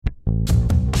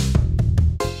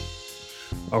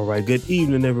All right, good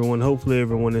evening, everyone. Hopefully,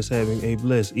 everyone is having a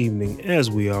blessed evening as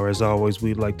we are. As always,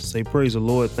 we'd like to say, Praise the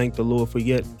Lord. Thank the Lord for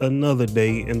yet another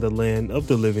day in the land of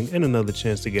the living and another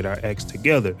chance to get our acts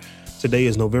together. Today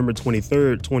is November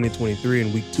 23rd, 2023,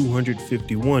 and week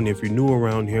 251. If you're new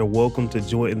around here, welcome to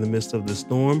Joy in the Midst of the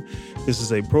Storm. This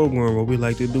is a program where we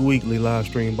like to do weekly live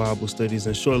stream Bible studies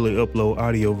and shortly upload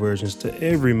audio versions to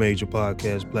every major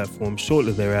podcast platform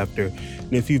shortly thereafter.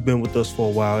 And if you've been with us for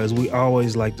a while, as we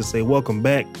always like to say, welcome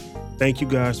back. Thank you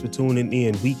guys for tuning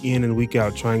in and week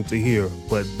out, trying to hear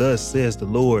what thus says the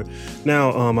Lord.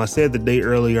 Now, I said the day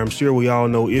earlier, I'm sure we all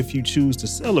know if you choose to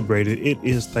celebrate it, it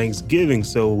is Thanksgiving.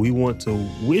 So we want to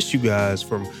wish you guys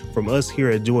from us here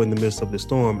at Joy in the Midst of the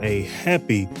Storm a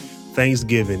happy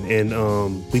Thanksgiving. And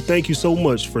we thank you so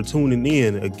much for tuning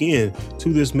in again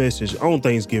to this message on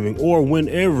Thanksgiving or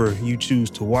whenever you choose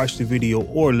to watch the video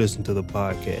or listen to the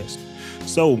podcast.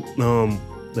 So,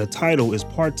 the title is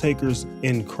Partakers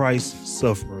in Christ's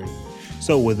Suffering.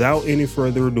 So without any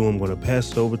further ado, I'm going to pass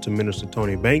it over to Minister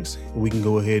Tony Banks. We can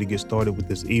go ahead and get started with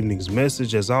this evening's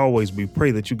message. As always, we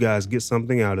pray that you guys get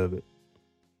something out of it.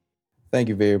 Thank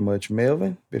you very much,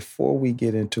 Melvin. Before we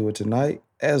get into it tonight,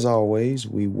 as always,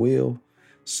 we will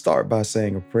start by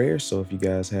saying a prayer. So if you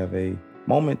guys have a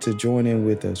moment to join in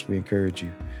with us, we encourage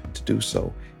you to do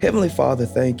so. Heavenly Father,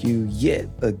 thank you yet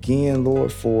again,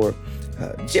 Lord, for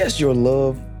just your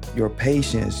love, your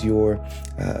patience, your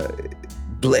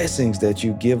blessings that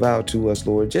you give out to us,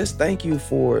 Lord. Just thank you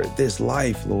for this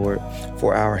life, Lord,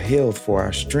 for our health, for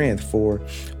our strength, for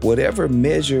whatever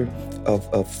measure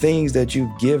of things that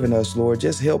you've given us, Lord.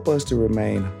 Just help us to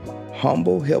remain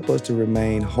humble, help us to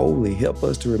remain holy, help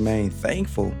us to remain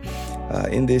thankful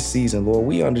in this season, Lord.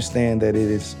 We understand that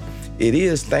it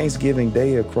is Thanksgiving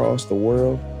Day across the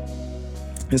world.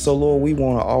 And so, Lord, we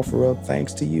want to offer up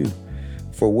thanks to you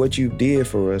for what you did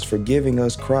for us, for giving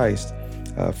us Christ,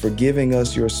 for giving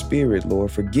us your spirit, Lord,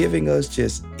 for giving us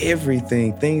just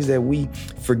everything, things that we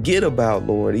forget about,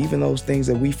 Lord, even those things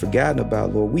that we've forgotten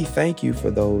about, Lord. We thank you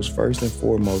for those first and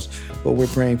foremost. But we're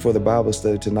praying for the Bible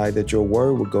study tonight, that your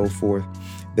word would go forth,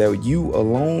 that you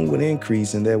alone would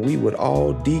increase and that we would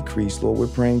all decrease, Lord. We're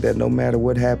praying that no matter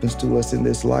what happens to us in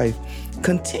this life,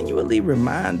 continually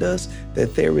remind us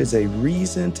that there is a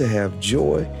reason to have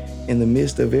joy in the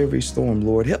midst of every storm,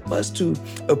 Lord. Help us to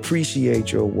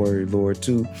appreciate your word, Lord,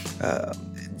 to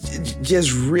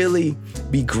just really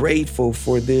be grateful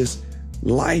for this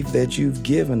life that you've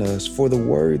given us, for the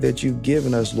word that you've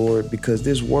given us, Lord, because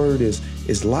this word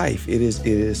is life. It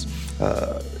is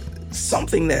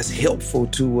something that's helpful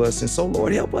to us. And so,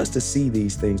 Lord, help us to see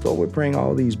these things. Lord, we're praying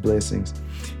all these blessings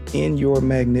in your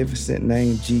magnificent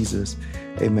name, Jesus.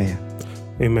 Amen.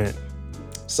 Amen.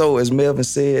 So as Melvin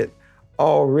said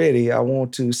already, I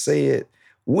want to say it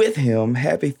with him.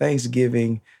 Happy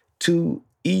Thanksgiving to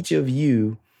each of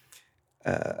you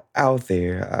out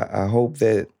there. I hope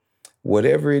that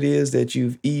whatever it is that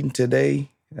you've eaten today,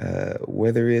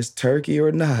 whether it's turkey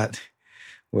or not,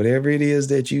 whatever it is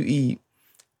that you eat,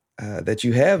 that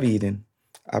you have eaten,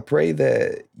 I pray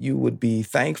that you would be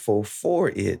thankful for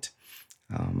it.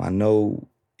 I know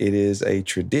it is a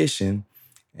tradition,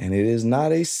 and it is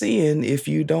not a sin if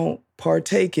you don't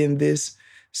partake in this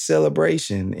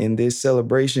celebration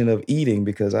of eating,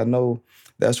 because I know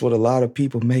that's what a lot of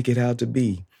people make it out to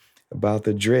be, about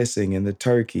the dressing and the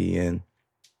turkey and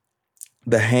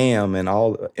the ham and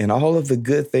all of the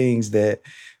good things that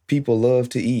people love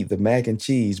to eat, the mac and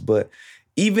cheese. But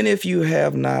even if you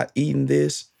have not eaten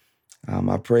this,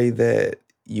 I pray that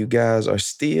you guys are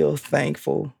still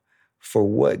thankful for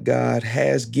what God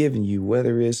has given you,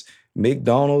 whether it's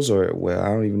McDonald's or, well, I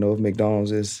don't even know if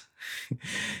McDonald's is,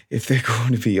 if they're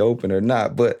going to be open or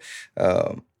not. But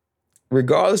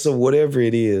regardless of whatever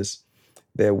it is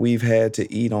that we've had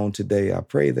to eat on today, I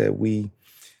pray that we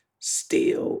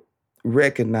still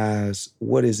recognize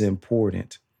what is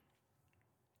important.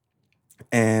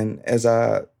 And as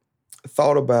I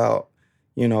thought about,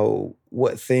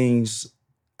 what things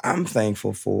I'm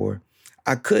thankful for,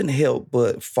 I couldn't help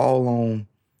but fall on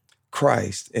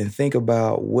Christ and think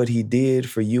about what he did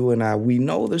for you and I. We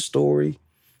know the story.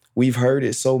 We've heard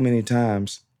it so many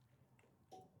times.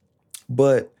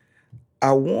 But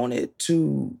I wanted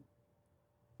to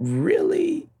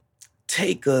really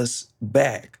take us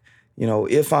back,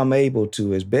 if I'm able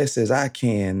to, as best as I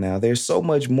can. Now, there's so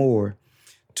much more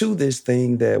to this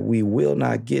thing that we will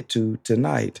not get to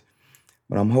tonight.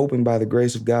 But I'm hoping by the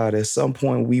grace of God, at some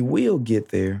point we will get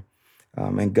there,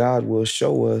 and God will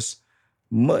show us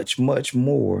much, much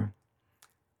more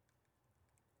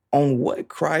on what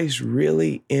Christ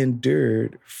really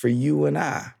endured for you and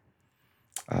I.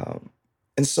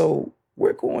 And so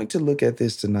we're going to look at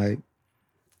this tonight.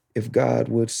 if God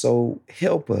would so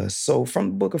help us. So from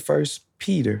the book of First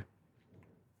Peter,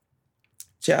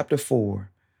 chapter 4,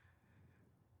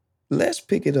 let's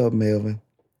pick it up, Melvin,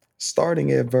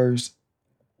 starting at verse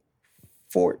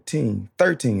 13,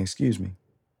 excuse me.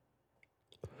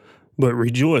 But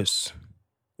rejoice,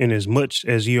 inasmuch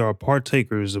as ye are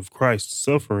partakers of Christ's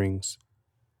sufferings,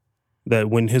 that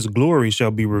when his glory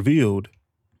shall be revealed,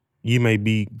 ye may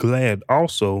be glad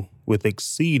also with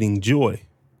exceeding joy.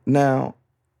 Now,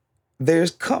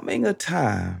 there's coming a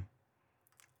time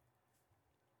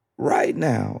right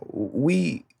now,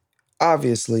 we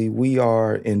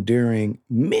are enduring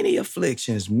many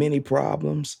afflictions, many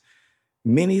problems,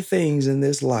 many things in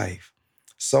this life.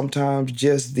 Sometimes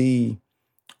just the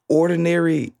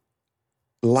ordinary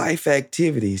life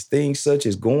activities, things such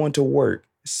as going to work,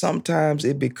 sometimes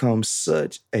it becomes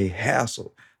such a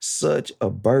hassle, such a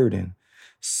burden,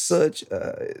 such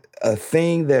a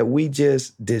thing that we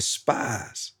just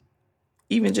despise.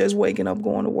 Even just waking up,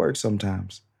 going to work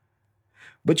sometimes.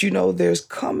 But there's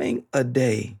coming a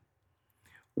day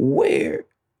where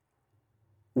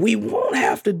we won't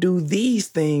have to do these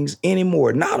things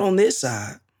anymore, not on this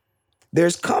side.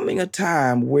 There's coming a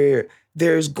time where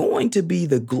there's going to be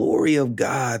the glory of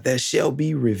God that shall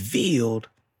be revealed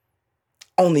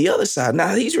on the other side.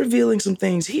 Now, he's revealing some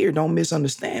things here, don't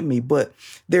misunderstand me, but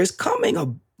there's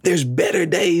better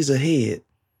days ahead.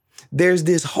 There's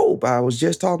this hope. I was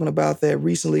just talking about that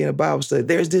recently in a Bible study.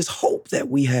 There's this hope that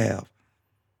we have,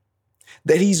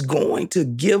 that he's going to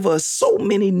give us so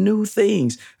many new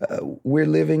things. We're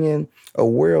living in a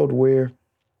world where,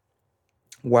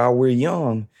 while we're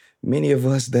young, many of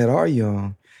us that are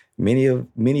young, many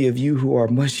of you who are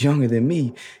much younger than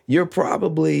me, you're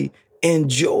probably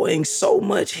enjoying so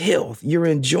much health. You're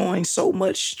enjoying so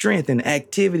much strength and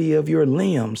activity of your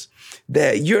limbs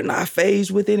that you're not fazed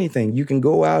with anything. You can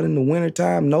go out in the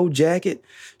wintertime, no jacket,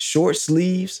 short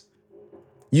sleeves.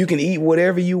 You can eat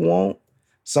whatever you want.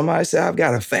 Somebody said, I've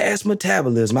got a fast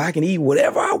metabolism. I can eat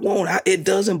whatever I want. It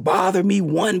doesn't bother me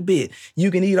one bit.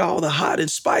 You can eat all the hot and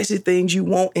spicy things you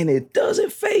want, and it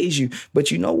doesn't faze you.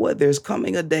 But you know what? There's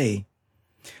coming a day,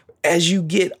 as you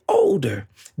get older,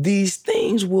 these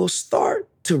things will start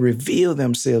to reveal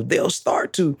themselves. They'll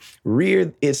start to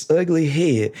rear its ugly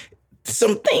head.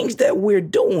 Some things that we're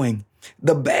doing,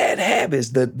 the bad habits,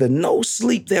 the no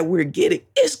sleep that we're getting,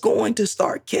 it's going to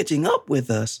start catching up with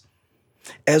us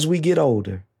as we get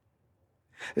older.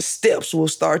 Steps will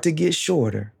start to get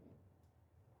shorter.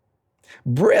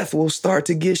 Breath will start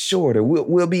to get shorter.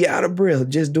 We'll be out of breath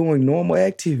just doing normal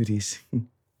activities.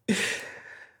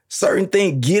 Certain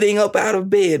things, getting up out of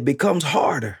bed becomes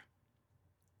harder.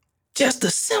 Just the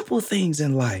simple things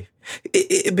in life.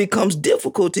 It becomes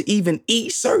difficult to even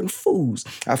eat certain foods.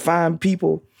 I find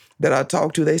people that I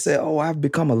talk to, they say, oh, I've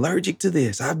become allergic to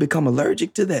this. I've become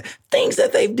allergic to that. Things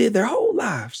that they've did their whole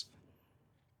lives.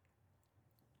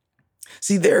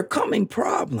 See, there are coming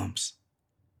problems.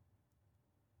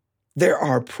 There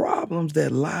are problems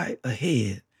that lie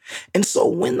ahead. And so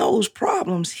when those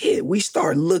problems hit, we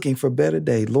start looking for better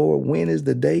days. Lord, when is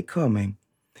the day coming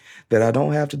that I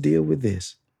don't have to deal with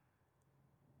this?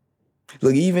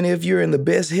 Look, even if you're in the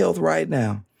best health right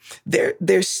now,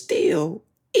 there's still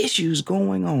issues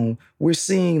going on. We're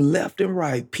seeing left and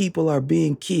right, people are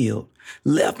being killed.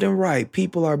 Left and right,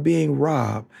 people are being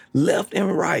robbed. Left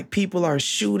and right, people are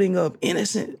shooting up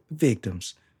innocent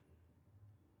victims.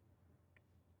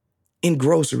 In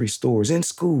grocery stores, in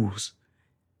schools,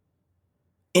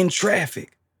 in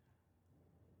traffic.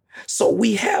 So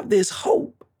we have this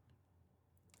hope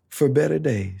for better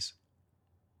days.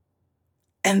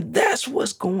 And that's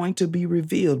what's going to be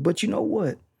revealed. But you know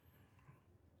what?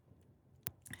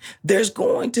 There's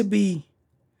going to be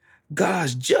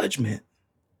God's judgment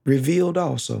revealed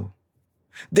also.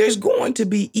 There's going to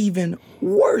be even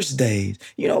worse days.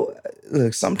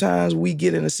 Look, sometimes we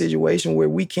get in a situation where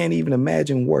we can't even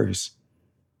imagine worse.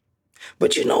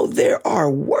 But there are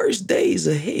worse days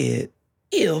ahead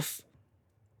if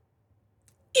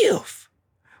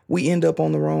we end up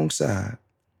on the wrong side.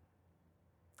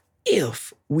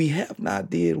 If we have not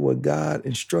did what God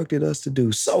instructed us to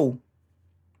do. So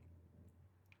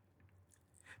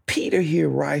Peter here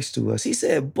writes to us. He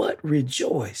said, but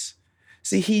rejoice.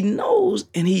 See, he knows,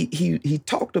 and he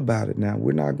talked about it now.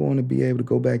 We're not going to be able to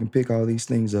go back and pick all these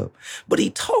things up. But he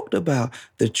talked about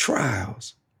the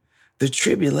trials, the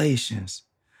tribulations,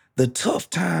 the tough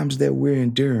times that we're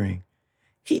enduring.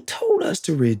 He told us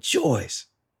to rejoice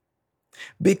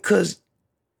because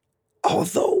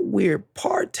although we're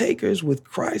partakers with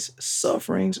Christ's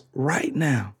sufferings right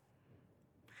now,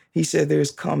 he said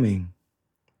there's coming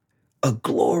a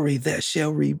glory that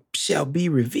shall be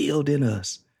revealed in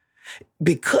us.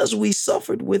 Because we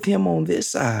suffered with him on this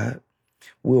side,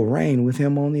 we'll reign with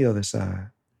him on the other side.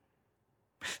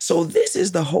 So this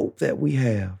is the hope that we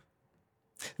have.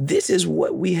 This is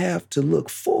what we have to look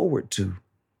forward to.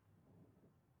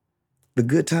 The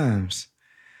good times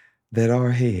that are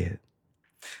ahead.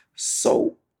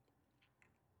 So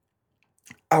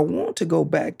I want to go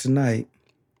back tonight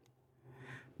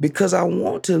because I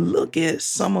want to look at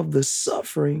some of the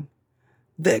suffering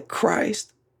that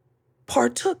Christ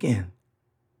partook in.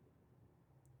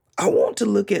 I want to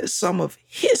look at some of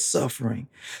his suffering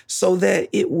so that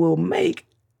it will make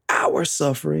our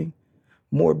suffering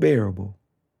more bearable.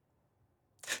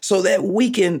 So that we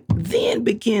can then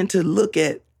begin to look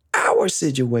at our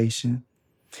situation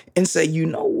and say, you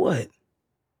know what?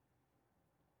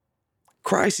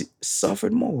 Christ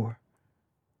suffered more.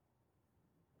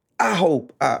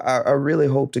 I really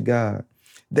hope to God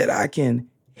that I can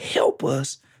help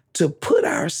us to put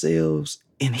ourselves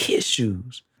in his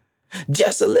shoes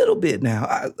just a little bit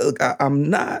now. I'm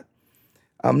not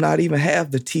even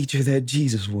half the teacher that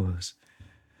Jesus was,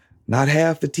 not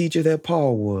half the teacher that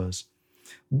Paul was,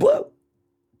 but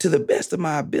to the best of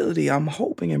my ability, I'm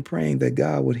hoping and praying that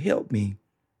God would help me.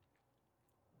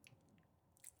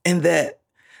 And that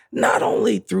not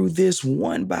only through this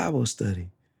one Bible study,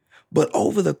 but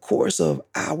over the course of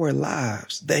our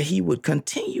lives, that he would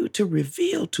continue to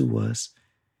reveal to us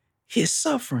his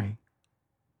suffering,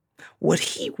 what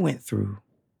he went through,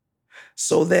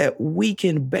 so that we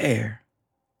can bear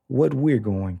what we're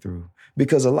going through.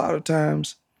 Because a lot of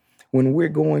times when we're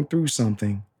going through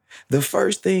something, the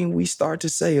first thing we start to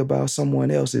say about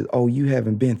someone else is, oh, you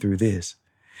haven't been through this.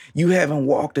 You haven't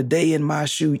walked a day in my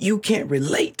shoe. You can't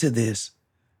relate to this.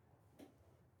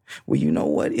 Well, you know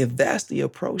what? If that's the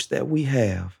approach that we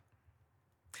have,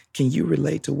 can you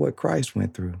relate to what Christ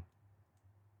went through?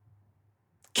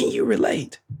 Can you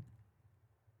relate?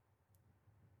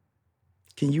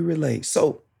 Can you relate?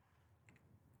 So,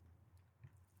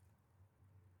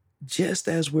 just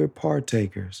as we're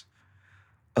partakers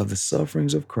of the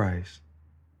sufferings of Christ,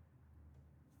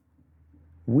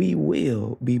 we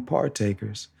will be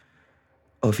partakers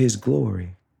of his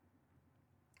glory,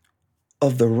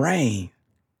 of the reign.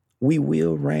 We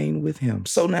will reign with him.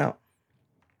 So now,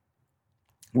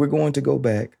 we're going to go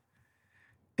back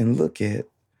and look at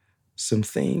some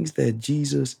things that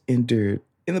Jesus endured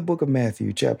in the book of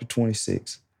Matthew, chapter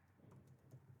 26.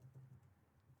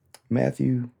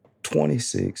 Matthew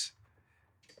 26.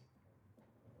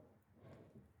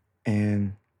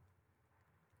 And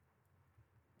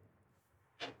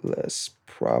let's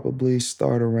probably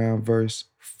start around verse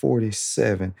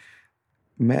 47.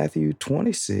 Matthew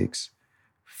 26,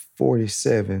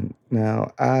 47.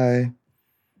 Now, I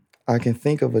can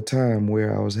think of a time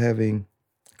where I was having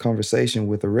a conversation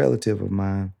with a relative of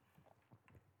mine,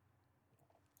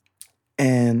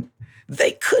 and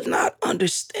they could not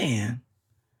understand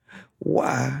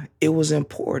why it was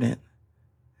important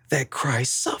that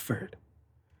Christ suffered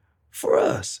for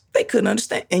us. They couldn't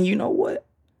understand. And you know what?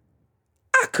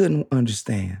 I couldn't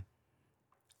understand.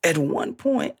 At one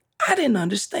point, I didn't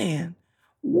understand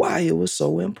why it was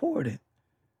so important.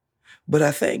 But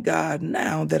I thank God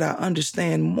now that I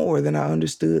understand more than I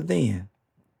understood then.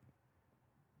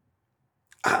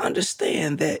 I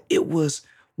understand that it was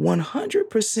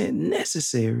 100%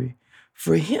 necessary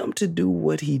for him to do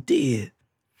what he did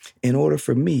in order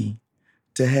for me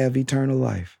to have eternal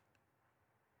life.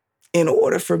 In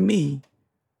order for me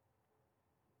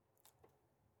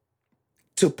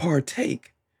to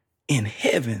partake in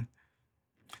heaven,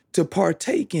 to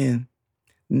partake in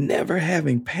never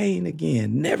having pain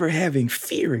again, never having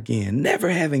fear again, never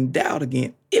having doubt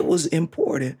again. It was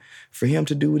important for him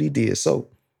to do what he did. So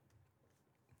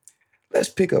let's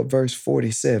pick up verse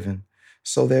 47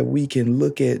 so that we can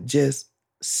look at just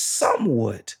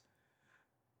somewhat,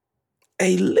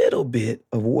 a little bit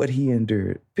of what he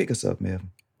endured. Pick us up,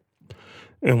 Melvin.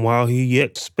 And while he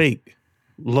yet spake,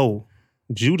 lo,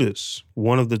 Judas,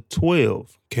 one of the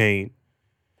 12, came,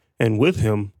 and with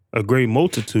him a great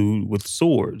multitude with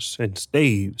swords and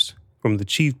staves from the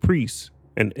chief priests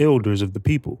and elders of the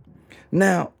people.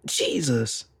 Now,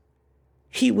 Jesus,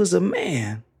 he was a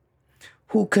man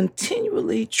who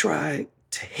continually tried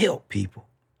to help people.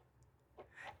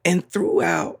 And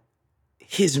throughout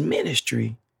his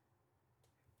ministry,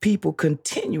 people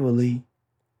continually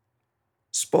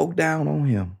spoke down on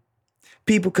him.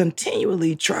 People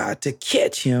continually tried to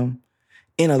catch him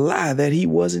in a lie that he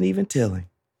wasn't even telling.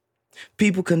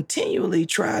 People continually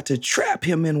tried to trap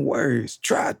him in words,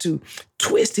 tried to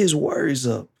twist his words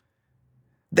up.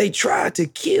 They tried to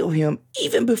kill him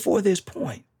even before this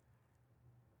point.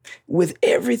 With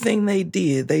everything they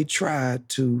did, they tried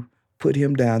to put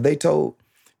him down. They told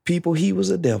people he was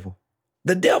a devil.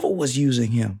 The devil was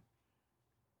using him.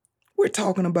 We're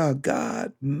talking about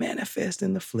God manifest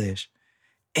in the flesh.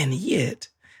 And yet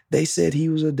they said he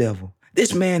was a devil.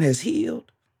 This man has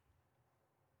healed.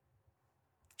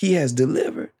 He has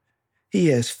delivered. He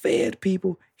has fed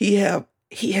people. He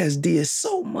has did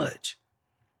so much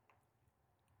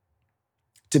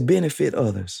to benefit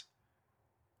others,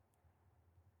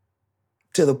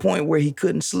 to the point where he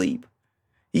couldn't sleep.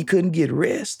 He couldn't get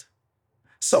rest.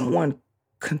 Someone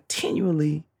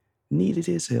continually needed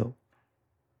his help.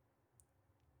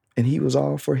 And he was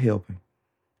all for helping.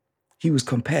 He was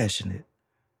compassionate.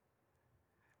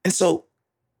 And so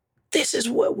this is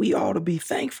what we ought to be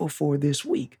thankful for this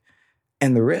week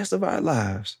and the rest of our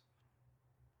lives.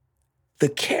 The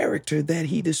character that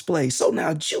he displays. So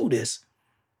now Judas,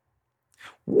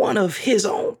 one of his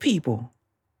own people,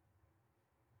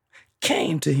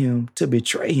 came to him to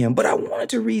betray him. But I wanted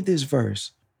to read this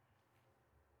verse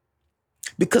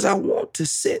because I want to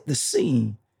set the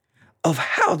scene of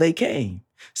how they came.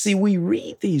 See, we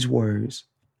read these words,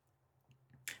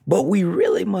 but we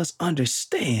really must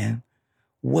understand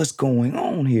what's going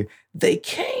on here. They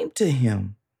came to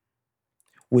him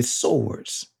with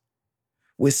swords,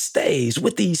 with staves,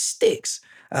 with these sticks.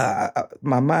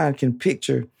 My mind can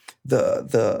picture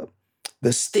the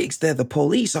sticks that the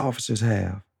police officers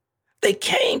have. They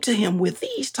came to him with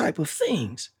these type of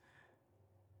things,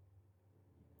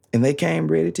 and they came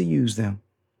ready to use them.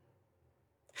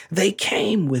 They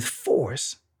came with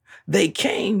force. They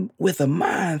came with a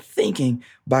mind thinking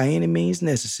by any means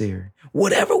necessary.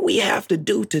 Whatever we have to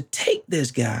do to take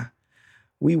this guy,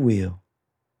 we will.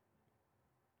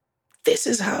 This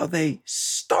is how they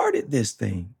started this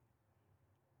thing.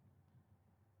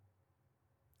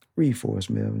 Read for us,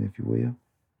 Melvin, if you will.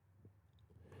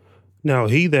 Now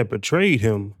he that betrayed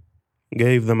him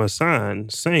gave them a sign,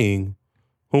 saying,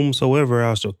 Whomsoever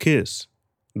I shall kiss,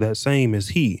 that same is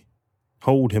he.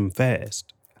 Hold him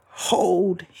fast.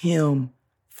 Hold him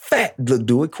fast. Look,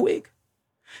 do it quick.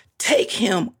 Take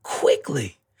him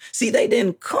quickly. See, they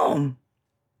didn't come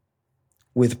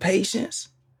with patience,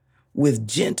 with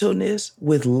gentleness,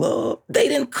 with love. They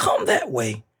didn't come that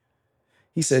way.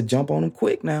 He said, jump on him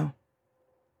quick now.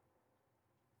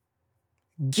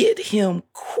 Get him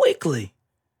quickly.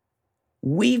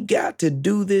 We've got to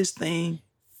do this thing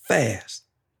fast.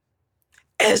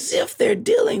 As if they're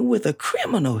dealing with a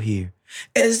criminal here.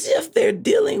 As if they're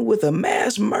dealing with a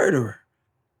mass murderer.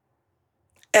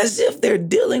 As if they're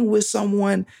dealing with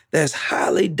someone that's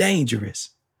highly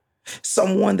dangerous.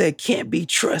 Someone that can't be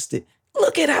trusted.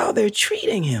 Look at how they're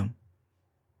treating him.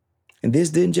 And this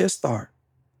didn't just start.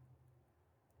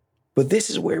 But this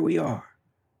is where we are.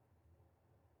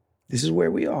 This is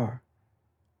where we are.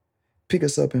 Pick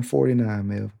us up in 49,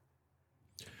 Mel.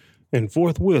 And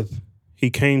forthwith he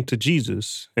came to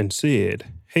Jesus and said,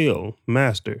 Hail,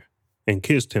 Master, and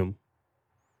kissed him.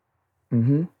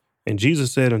 Mm-hmm. And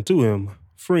Jesus said unto him,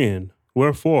 Friend,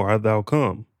 wherefore art thou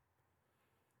come?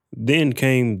 Then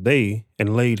came they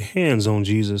and laid hands on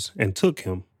Jesus and took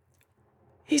him.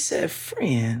 He said,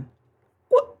 Friend,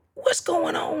 what's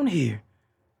going on here?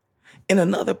 In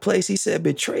another place, he said,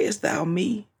 Betrayest thou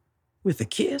me with a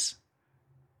kiss?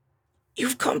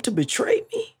 You've come to betray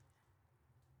me?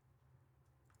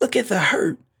 Look at the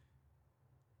hurt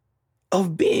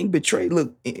of being betrayed.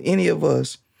 Look, any of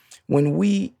us, when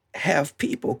we have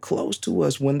people close to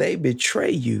us, when they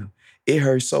betray you, it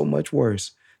hurts so much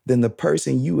worse than the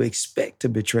person you expect to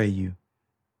betray you.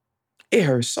 It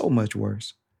hurts so much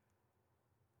worse.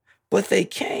 But they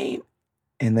came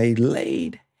and they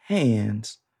laid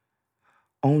hands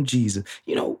on Jesus.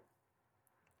 You know,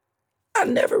 I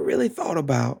never really thought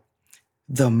about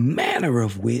the manner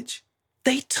of which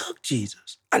they took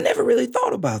Jesus. I never really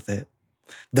thought about that.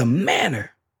 The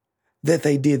manner that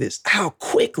they did this, how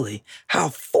quickly, how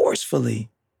forcefully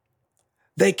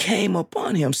they came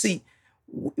upon him. See,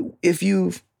 if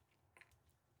you've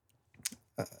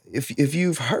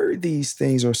heard these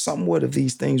things or somewhat of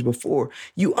these things before,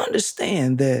 you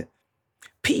understand that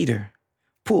Peter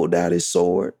pulled out his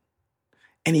sword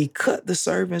and he cut the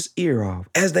servant's ear off.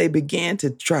 As they began to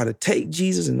try to take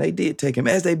Jesus, and they did take him,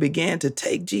 as they began to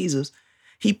take Jesus,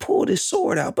 he pulled his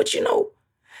sword out. But you know,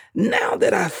 now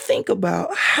that I think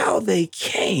about how they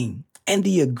came and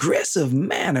the aggressive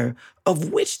manner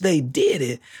of which they did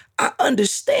it, I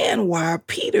understand why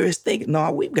Peter is thinking,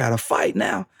 no, we've got to fight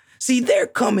now. See, they're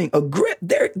coming,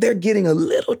 they're getting a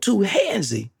little too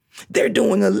handsy. They're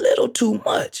doing a little too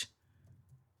much.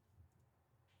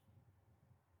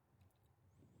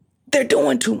 They're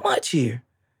doing too much here.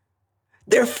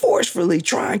 They're forcefully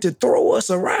trying to throw us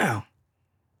around.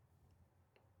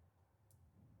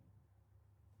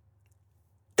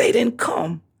 They didn't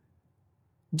come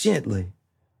gently.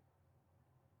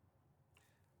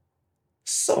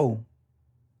 So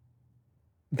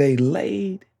they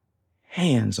laid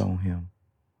hands on him.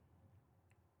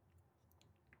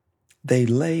 They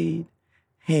laid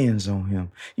hands on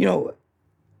him. You know,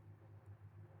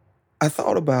 I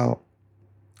thought about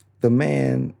the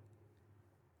man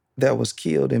that was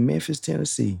killed in Memphis,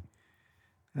 Tennessee.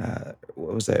 What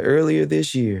was that? Earlier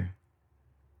this year.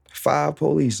 5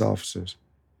 police officers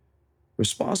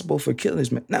responsible for killing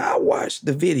this man. Now, I watched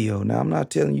the video. Now, I'm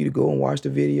not telling you to go and watch the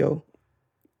video,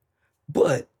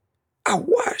 but I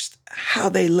watched how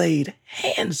they laid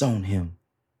hands on him.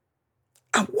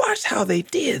 I watched how they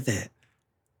did that.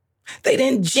 They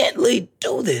didn't gently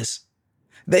do this.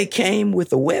 They came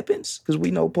with the weapons, because we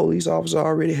know police officers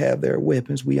already have their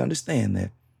weapons. We understand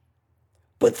that.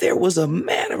 But there was a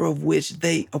manner of which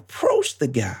they approached the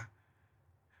guy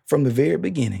from the very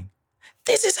beginning.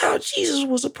 This is how Jesus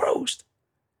was approached.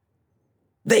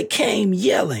 They came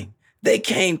yelling. They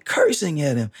came cursing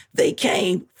at him. They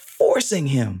came forcing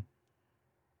him,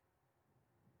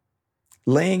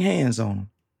 laying hands on him.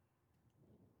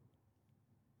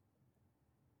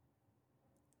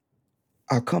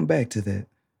 I'll come back to that.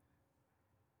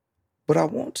 But I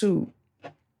want to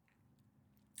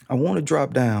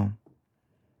drop down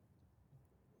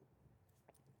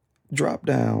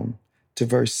to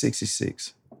verse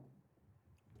 66.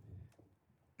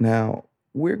 Now,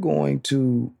 we're going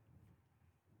to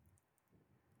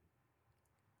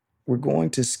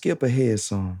skip ahead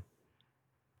some,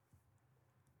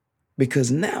 because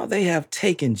now they have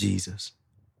taken Jesus.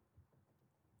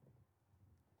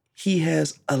 He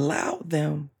has allowed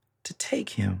them to take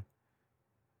him.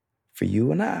 For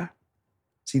you and I,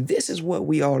 see, this is what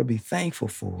we ought to be thankful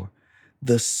for.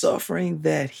 The suffering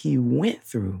that he went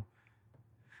through.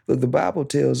 Look, the Bible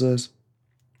tells us,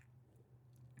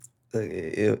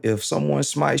 if someone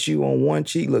smites you on one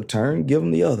cheek, look, turn, give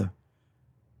them the other.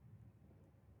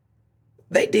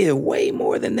 They did way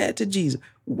more than that to Jesus.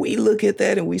 We look at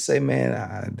that and we say,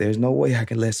 man, there's no way I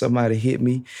can let somebody hit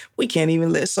me. We can't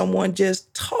even let someone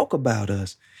just talk about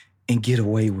us and get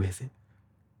away with it.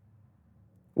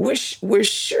 We're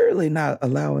surely not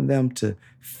allowing them to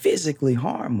physically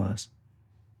harm us.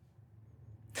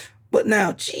 But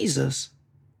now Jesus,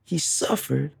 he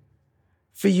suffered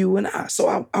for you and I.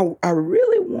 So I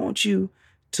really want you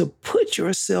to put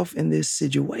yourself in this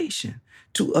situation,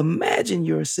 to imagine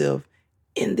yourself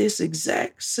in this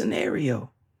exact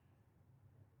scenario.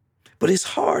 But it's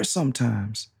hard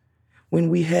sometimes when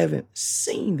we haven't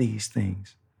seen these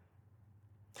things.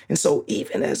 And so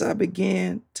even as I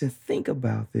began to think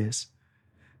about this,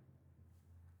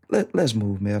 let's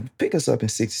move, man. Pick us up in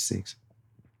 66.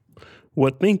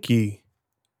 What think ye?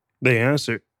 They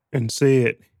answered and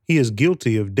said, He is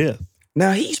guilty of death.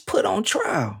 Now he's put on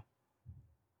trial,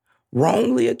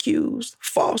 wrongly accused,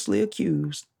 falsely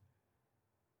accused.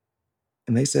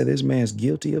 And they said this man's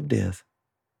guilty of death.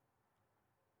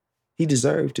 He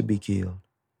deserved to be killed.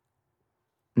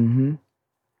 Then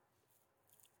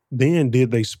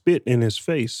did they spit in his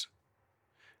face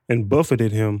and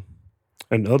buffeted him,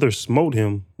 and others smote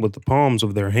him with the palms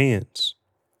of their hands.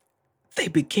 They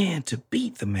began to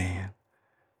beat the man.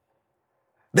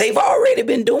 They've already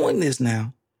been doing this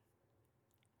now.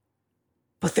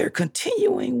 But they're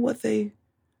continuing what they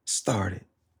started.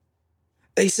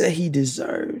 They say he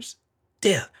deserves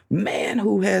death. Man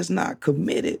who has not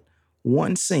committed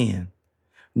one sin,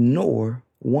 nor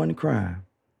one crime.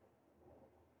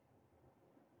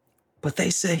 But they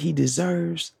say he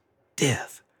deserves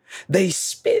death. They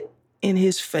spit in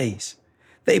his face.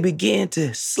 They began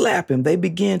to slap him. They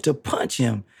began to punch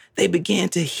him. They began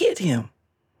to hit him.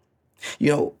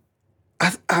 You know,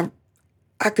 I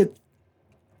could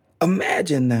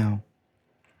imagine now.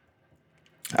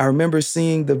 I remember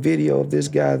seeing the video of this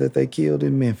guy that they killed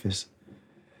in Memphis.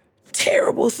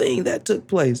 Terrible thing that took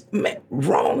place. Man,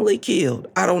 wrongly killed.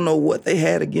 I don't know what they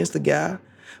had against the guy,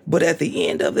 but at the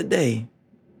end of the day,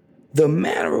 the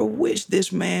manner of which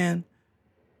this man,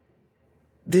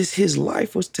 his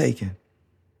life was taken,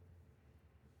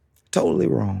 totally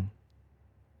wrong.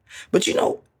 But you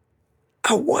know,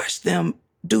 I watched them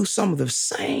do some of the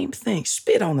same things.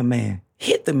 Spit on the man,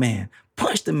 hit the man,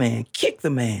 punch the man, kick the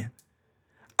man.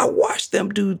 I watched them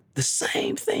do the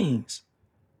same things.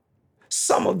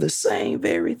 Some of the same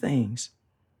very things.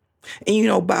 And you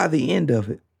know, by the end of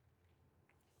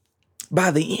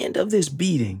this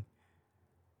beating,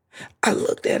 I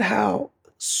looked at how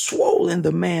swollen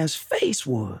the man's face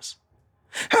was,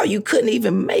 how you couldn't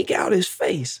even make out his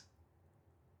face,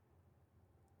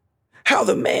 how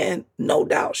the man, no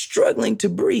doubt, struggling to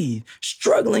breathe,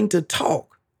 struggling to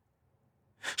talk.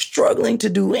 struggling to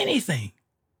do anything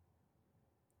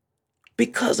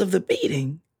because of the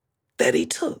beating that he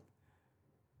took.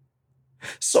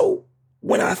 So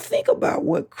when I think about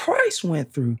what Christ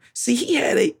went through, see, he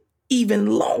had an even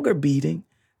longer beating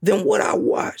than what I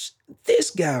watched this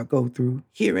guy go through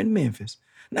here in Memphis.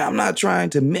 Now, I'm not trying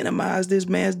to minimize this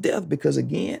man's death because,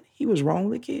 again, he was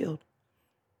wrongly killed.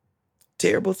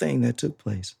 Terrible thing that took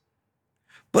place.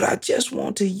 But I just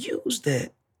want to use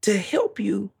that to help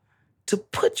you to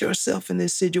put yourself in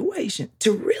this situation,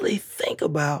 to really think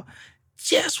about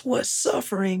just what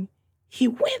suffering he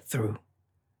went through.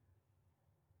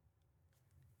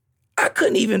 I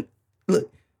couldn't even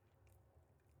look.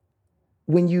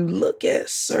 When you look at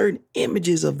certain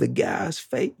images of the guy's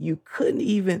face, you couldn't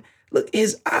even look.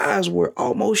 His eyes were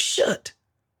almost shut.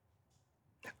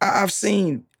 I've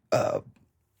seen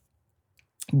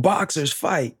boxers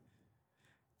fight.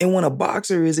 And when a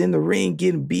boxer is in the ring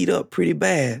getting beat up pretty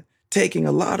bad, taking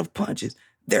a lot of punches,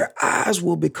 their eyes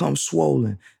will become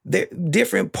swollen. Their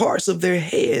different parts of their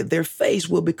head, their face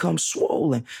will become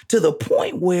swollen to the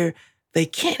point where they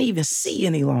can't even see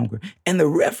any longer. And the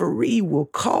referee will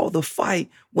call the fight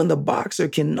when the boxer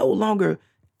can no longer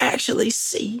actually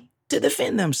see to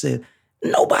defend themselves.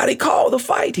 Nobody called the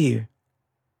fight here.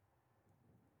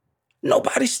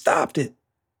 Nobody stopped it.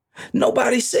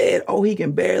 Nobody said, oh, he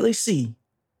can barely see.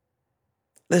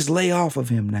 Let's lay off of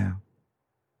him now.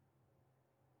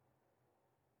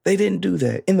 They didn't do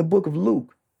that. In the book of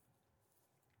Luke,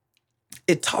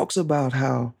 it talks about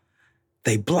how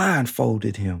they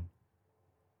blindfolded him.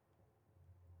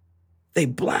 They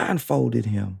blindfolded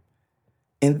him.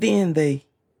 And then they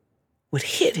would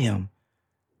hit him.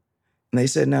 And they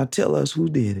said, now tell us who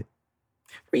did it.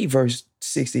 Read verse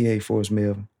 68 for us,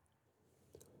 Melvin.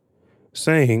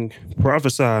 Saying,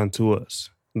 prophesy unto us,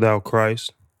 thou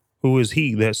Christ, who is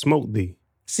he that smote thee?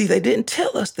 See, they didn't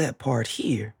tell us that part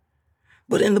here.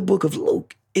 But in the book of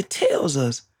Luke, it tells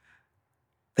us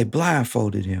they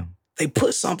blindfolded him. They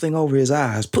put something over his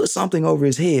eyes, put something over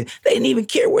his head. They didn't even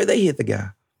care where they hit the guy.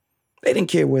 They didn't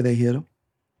care where they hit him.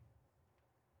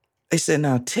 They said,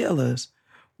 now tell us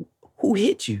who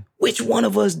hit you. Which one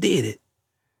of us did it?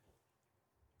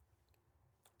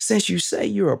 Since you say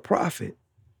you're a prophet,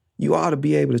 you ought to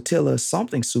be able to tell us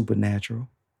something supernatural.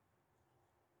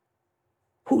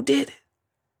 Who did it?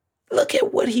 Look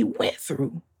at what he went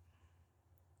through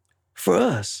for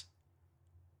us.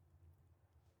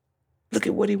 Look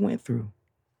at what he went through.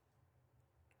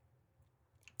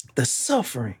 The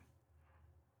suffering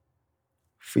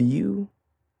for you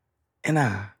and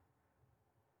I.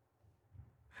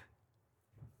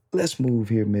 Let's move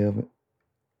here, Melvin.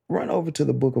 Run over to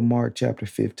the book of Mark, chapter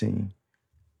 15.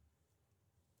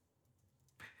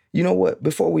 You know what?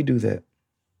 Before we do that,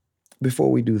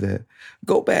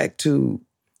 go back to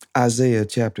Isaiah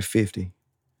chapter 50,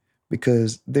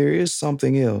 because there is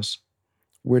something else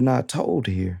we're not told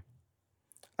here.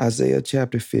 Isaiah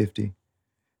chapter 50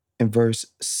 and verse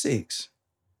 6.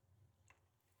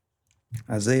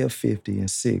 Isaiah 50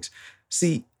 and 6.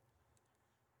 See,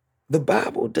 the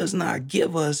Bible does not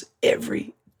give us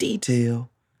every detail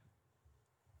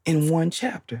in one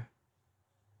chapter.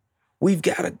 We've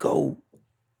got to go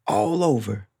all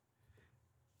over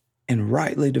and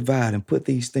rightly divide and put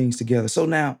these things together. So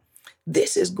now,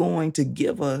 this is going to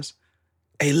give us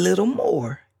a little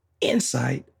more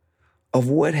insight of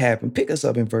what happened. Pick us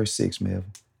up in verse 6,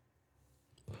 Melvin.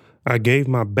 I gave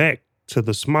my back to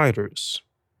the smiters,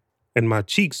 and my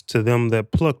cheeks to them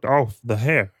that plucked off the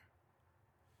hair.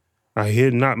 I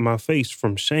hid not my face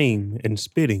from shame and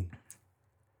spitting.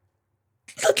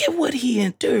 Look at what he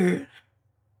endured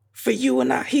for you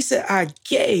and I. He said, I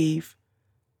gave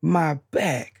my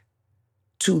back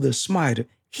to the smiter.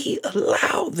 He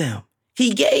allowed them.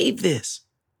 He gave this.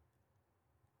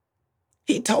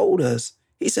 He told us,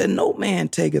 he said, no man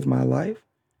taketh my life.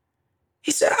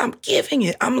 He said, I'm giving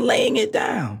it. I'm laying it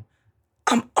down.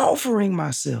 I'm offering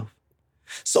myself.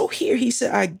 So here he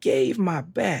said, I gave my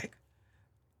back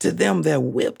to them that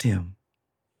whipped him.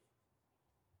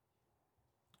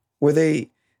 Where they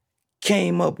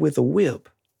came up with a whip,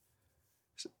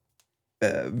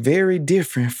 very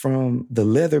different from the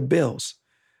leather belts.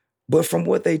 But from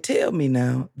what they tell me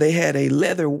now, they had a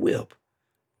leather whip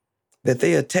that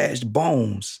they attached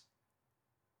bones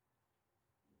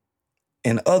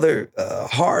and other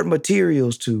hard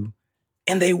materials to,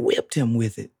 and they whipped him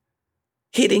with it,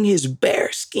 hitting his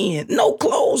bare skin, no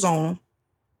clothes on him,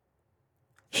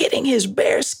 hitting his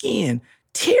bare skin,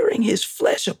 tearing his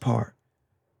flesh apart.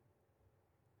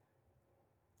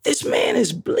 This man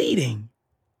is bleeding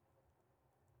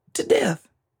to death.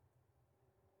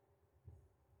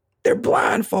 They're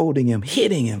blindfolding him,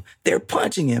 hitting him. They're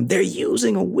punching him. They're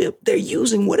using a whip. They're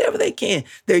using whatever they can.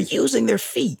 They're using their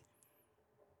feet.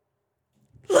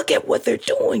 Look at what they're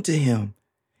doing to him.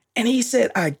 And he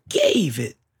said, I gave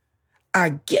it.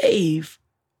 I gave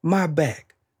my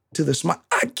back to the smile.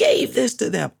 I gave this to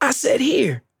them. I said,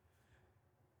 here.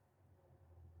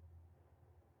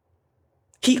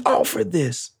 He offered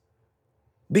this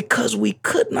because we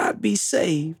could not be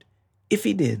saved if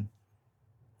he didn't.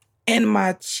 And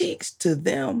my cheeks to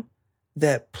them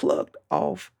that plucked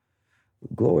off,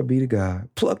 glory be to God,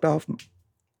 plucked off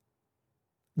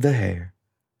the hair.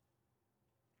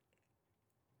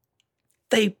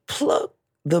 They plucked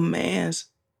the man's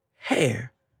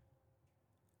hair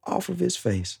off of his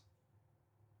face.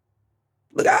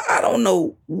 Look, I don't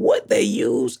know what they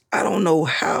use. I don't know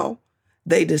how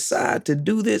they decide to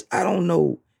do this. I don't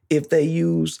know if they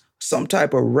use some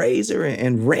type of razor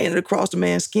and ran it across the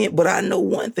man's skin, but I know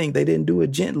one thing, they didn't do it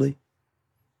gently.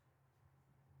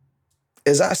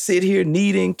 As I sit here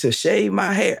needing to shave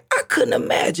my hair, I couldn't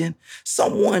imagine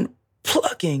someone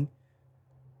plucking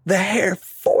the hair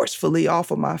forcefully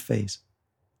off of my face.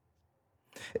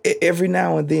 Every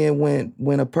now and then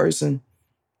when a person,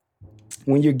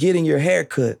 when you're getting your hair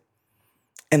cut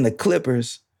and the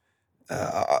clippers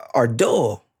are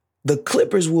dull, the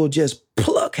clippers will just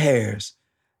pluck hairs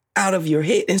out of your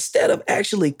head instead of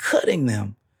actually cutting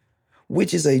them,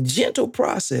 which is a gentle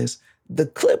process. The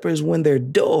clippers, when they're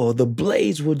dull, the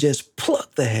blades will just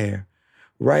pluck the hair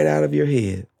right out of your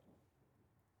head.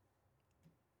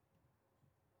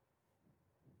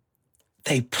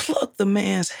 They plucked the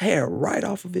man's hair right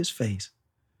off of his face,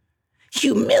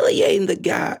 humiliating the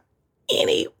guy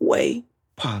any way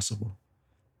possible.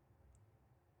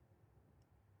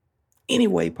 Any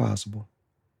way possible.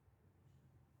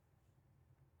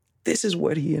 This is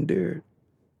what he endured.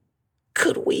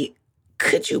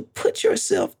 Could you put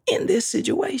yourself in this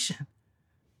situation?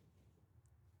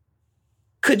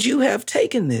 Could you have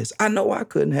taken this? I know I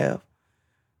couldn't have.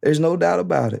 There's no doubt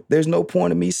about it. There's no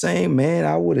point in me saying, man,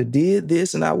 I would have did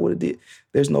this and I would have did.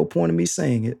 There's no point in me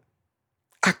saying it.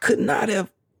 I could not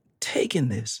have taken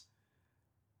this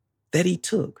that he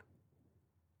took.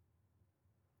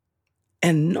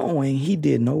 And knowing he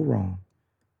did no wrong.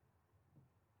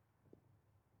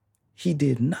 He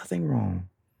did nothing wrong.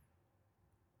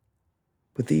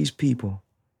 But these people,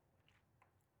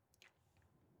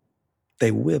 they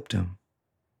whipped him.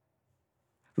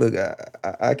 Look,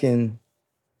 I can,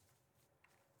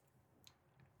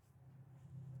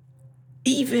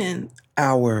 even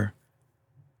our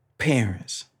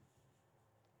parents,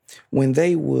 when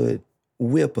they would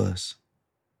whip us,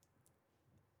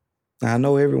 now I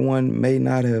know everyone may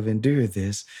not have endured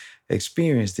this,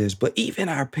 experienced this, but even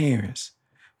our parents,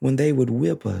 when they would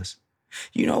whip us,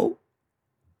 you know,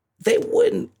 they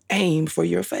wouldn't aim for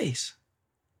your face.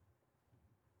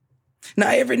 Now,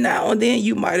 every now and then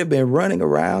you might have been running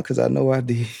around, because I know I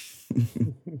did.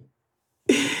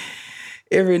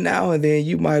 Every now and then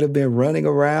you might have been running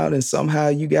around and somehow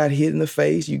you got hit in the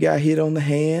face, you got hit on the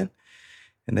hand,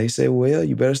 and they say, well,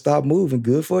 you better stop moving,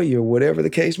 good for you, or whatever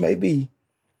the case may be.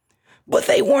 But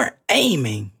they weren't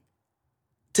aiming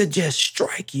to just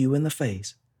strike you in the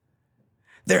face.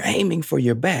 They're aiming for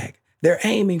your back. They're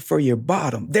aiming for your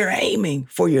bottom. They're aiming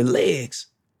for your legs.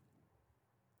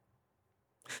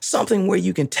 Something where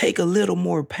you can take a little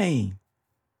more pain.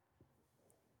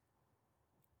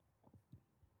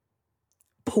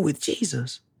 But with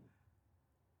Jesus,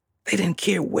 they didn't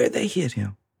care where they hit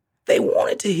him. They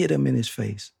wanted to hit him in his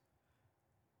face.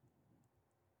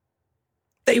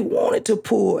 They wanted to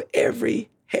pull every,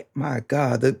 my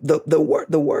God, the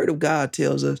word of God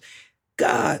tells us,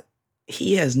 God,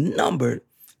 he has numbered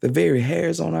the very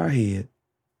hairs on our head.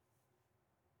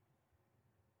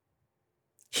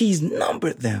 He's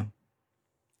numbered them.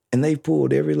 And they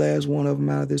pulled every last one of them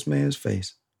out of this man's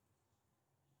face.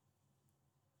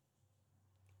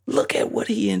 Look at what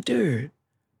he endured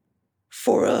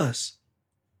for us.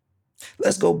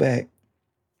 Let's go back.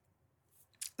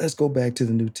 Let's go back to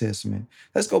the New Testament.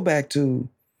 Let's go back to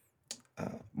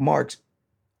Mark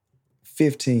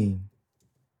 15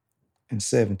 and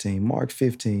 17. Mark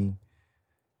 15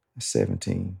 and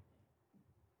 17.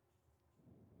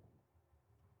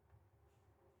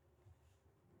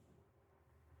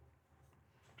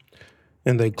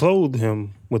 And they clothed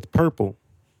him with purple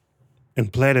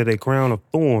and plaited a crown of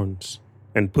thorns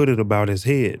and put it about his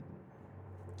head.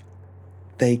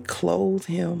 They clothed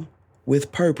him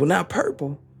with purple. Now,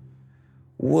 purple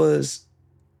was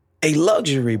a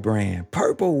luxury brand.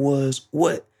 Purple was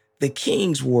what the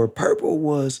kings wore. Purple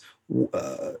was,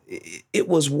 it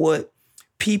was what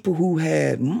people who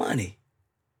had money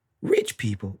rich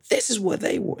people. This is what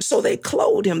they wore. So they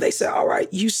clothed him. They said, all right,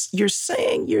 you're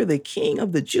saying you're the king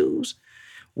of the Jews?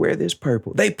 Wear this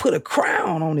purple. They put a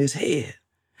crown on his head,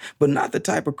 but not the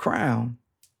type of crown,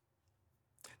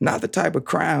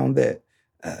 that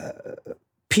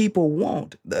people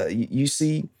want. You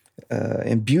see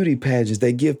in beauty pageants,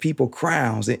 they give people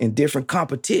crowns. In different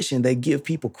competition, they give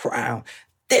people crowns.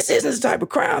 This isn't the type of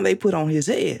crown they put on his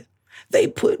head. They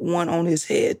put one on his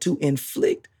head to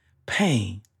inflict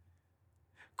pain.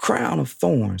 Crown of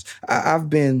thorns. I've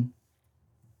been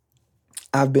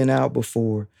out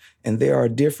before, and there are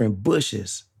different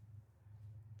bushes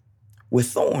with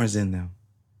thorns in them.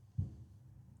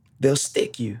 They'll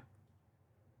stick you.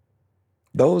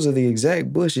 Those are the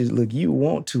exact bushes, look, you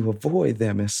want to avoid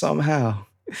them. And somehow,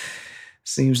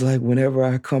 seems like whenever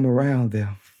I come around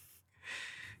them,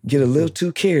 get a little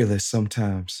too careless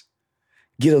sometimes,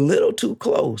 get a little too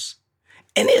close,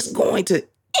 and it's going to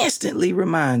instantly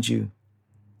remind you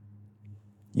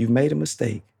you've made a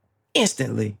mistake.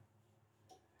 Instantly.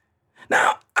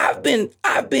 Now, I've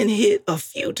been hit a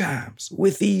few times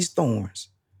with these thorns,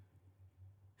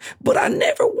 but I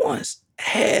never once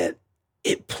had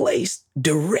it placed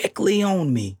directly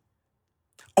on me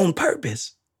on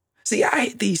purpose. See, I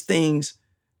hit these things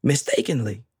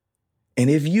mistakenly. And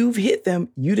if you've hit them,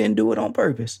 you didn't do it on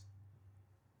purpose.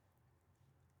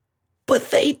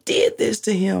 But they did this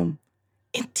to him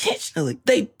intentionally.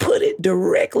 They put it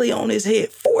directly on his head,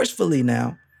 forcefully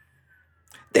now.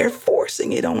 They're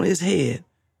forcing it on his head.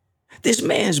 This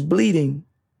man's bleeding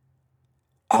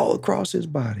all across his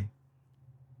body,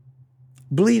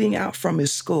 bleeding out from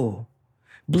his skull,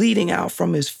 bleeding out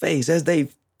from his face as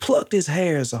they've plucked his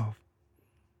hairs off,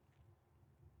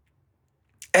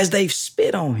 as they've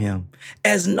spit on him,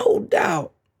 as no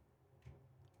doubt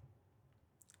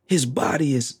his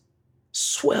body is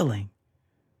swelling.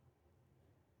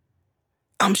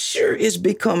 I'm sure it's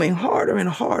becoming harder and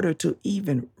harder to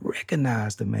even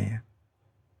recognize the man.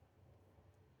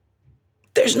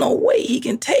 There's no way he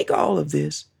can take all of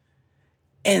this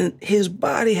and his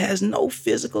body has no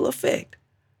physical effect.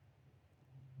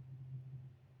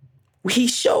 He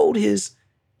showed his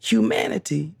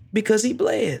humanity because he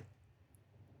bled.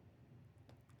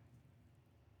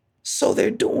 So they're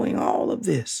doing all of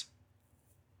this.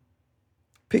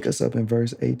 Pick us up in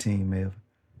verse 18, Melvin.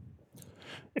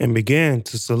 And began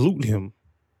to salute him,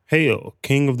 Hail,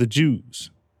 King of the Jews.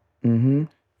 Mm-hmm.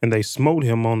 And they smote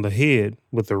him on the head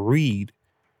with a reed,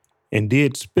 and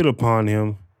did spit upon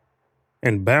him,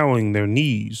 and bowing their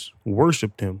knees,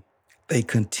 worshipped him. They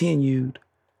continued,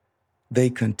 and they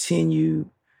continue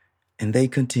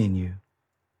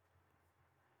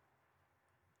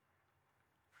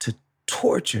to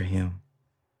torture him.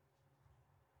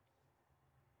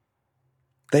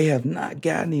 They have not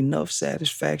gotten enough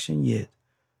satisfaction yet.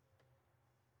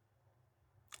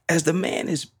 As the man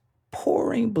is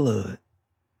pouring blood,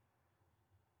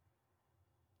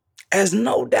 as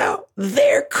no doubt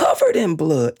they're covered in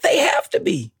blood. They have to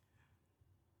be.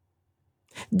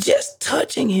 Just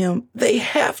touching him, they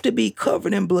have to be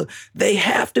covered in blood. They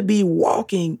have to be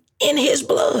walking in his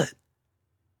blood.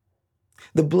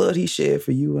 The blood he shed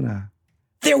for you and I.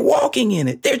 They're walking in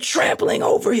it. They're trampling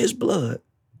over his blood.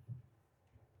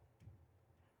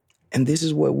 And this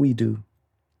is what we do.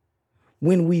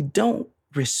 When we don't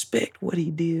respect what he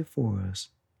did for us,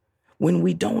 when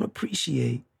we don't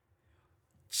appreciate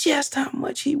just how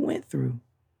much he went through.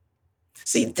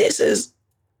 See, this is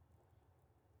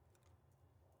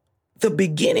the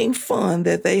beginning fun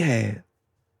that they had.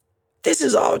 This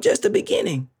is all just the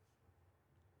beginning.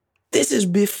 This is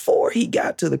before he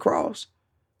got to the cross,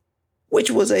 which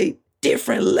was a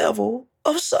different level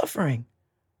of suffering.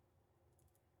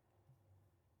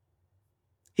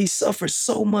 He suffered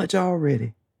so much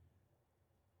already.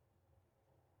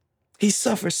 He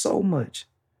suffered so much.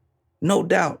 No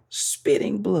doubt,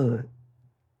 spitting blood.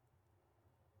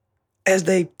 As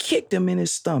they kicked him in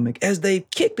his stomach, as they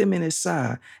kicked him in his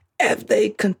side, as they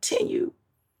continue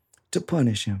to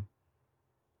punish him.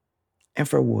 And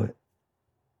for what?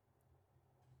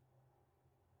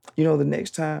 You know, the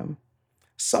next time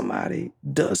somebody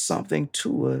does something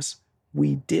to us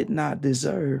we did not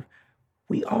deserve,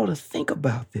 we ought to think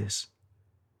about this.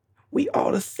 We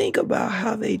ought to think about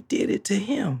how they did it to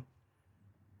him.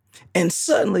 And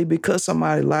suddenly, because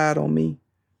somebody lied on me,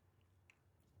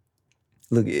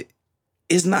 look,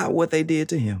 it's not what they did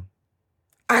to him.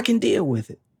 I can deal with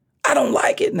it. I don't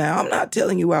like it now. I'm not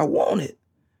telling you I want it.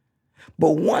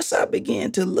 But once I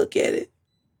began to look at it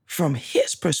from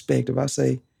his perspective, I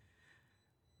say,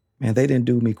 man, they didn't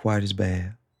do me quite as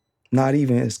bad. Not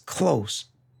even as close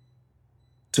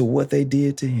to what they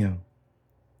did to him.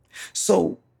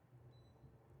 So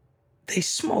They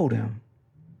smote him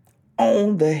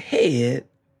on the head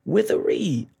with a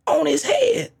reed, on his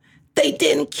head. They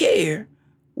didn't care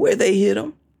where they hit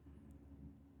him.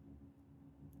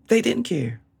 They didn't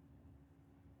care.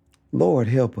 Lord,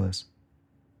 help us.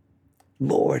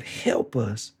 Lord, help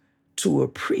us to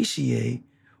appreciate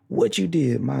what you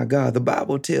did, my God. The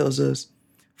Bible tells us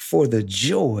for the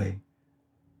joy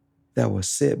that was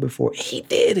set before. He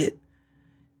did it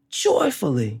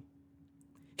joyfully.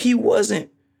 He wasn't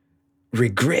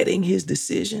regretting his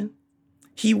decision.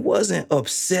 He wasn't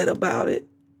upset about it.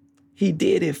 He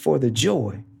did it for the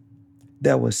joy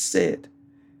that was set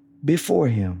before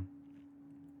him.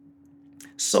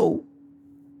 So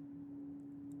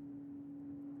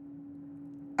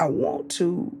I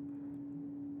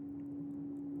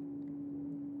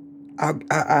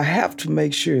have to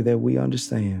make sure that we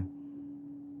understand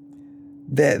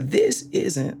that this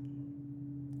isn't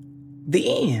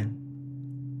the end.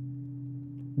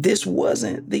 This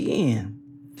wasn't the end.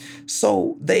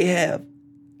 So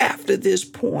after this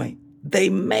point, they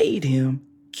made him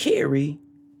carry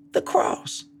the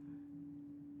cross.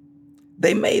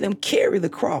 They made him carry the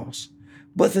cross.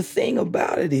 But the thing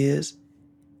about it is,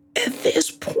 at this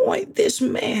point, this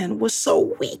man was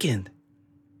so weakened.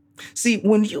 See,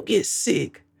 when you get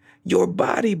sick, your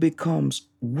body becomes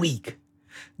weak.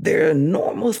 There are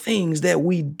normal things that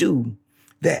we do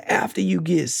that after you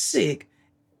get sick,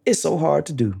 it's so hard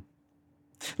to do.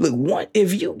 Look,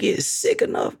 if you get sick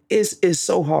enough, it's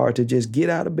so hard to just get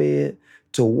out of bed,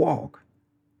 to walk.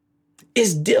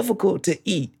 It's difficult to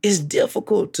eat. It's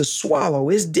difficult to swallow.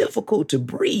 It's difficult to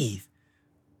breathe.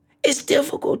 It's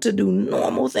difficult to do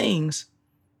normal things.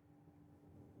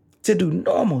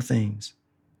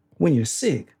 When you're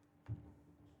sick.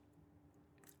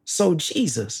 So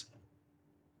Jesus,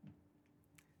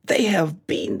 they have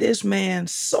beaten this man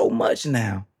so much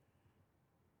now.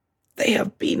 They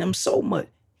have beaten him so much.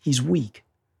 He's weak.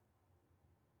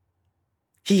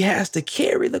 He has to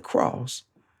carry the cross.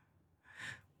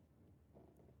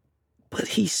 But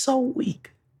he's so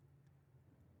weak.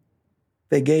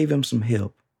 They gave him some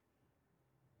help.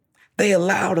 They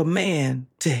allowed a man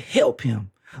to help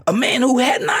him. A man who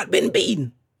had not been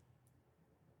beaten.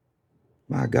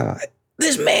 My God.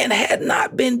 This man had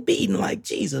not been beaten like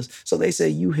Jesus. So they say,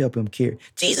 you help him carry.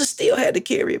 Jesus still had to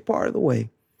carry it part of the way.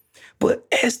 But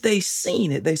as they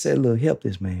seen it, they said, look, help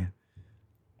this man.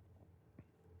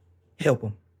 Help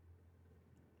him.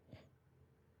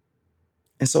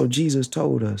 And so Jesus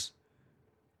told us,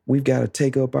 we've got to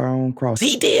take up our own cross.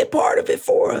 He did part of it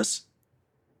for us.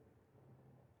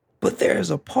 But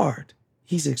there's a part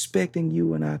he's expecting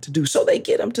you and I to do. So they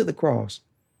get him to the cross.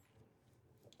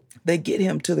 They get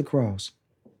him to the cross.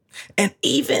 And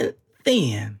even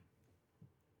then,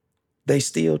 they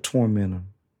still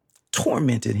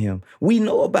tormented him. We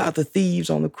know about the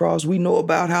thieves on the cross. We know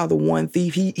about how the one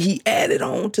thief, he added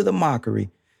on to the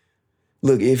mockery.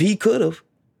 Look, if he could have,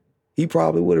 he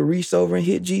probably would have reached over and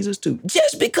hit Jesus too,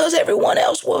 just because everyone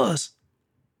else was.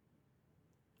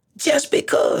 Just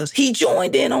because he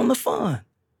joined in on the fun.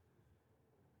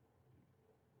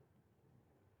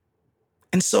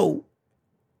 And so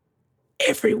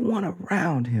everyone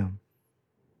around him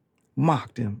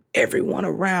mocked him. Everyone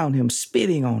around him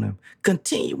spitting on him,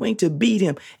 continuing to beat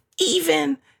him,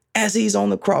 even as he's on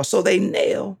the cross. So they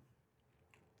nail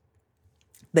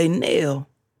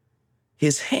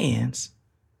his hands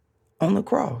on the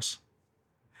cross.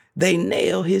 They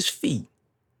nail his feet.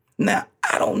 Now,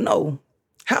 I don't know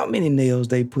how many nails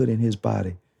they put in his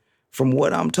body. From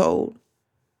what I'm told,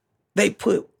 they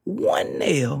put one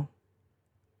nail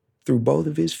through both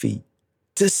of his feet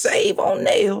to save on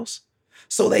nails.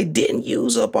 So they didn't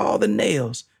use up all the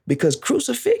nails, because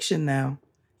crucifixion now,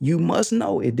 you must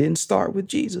know it didn't start with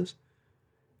Jesus,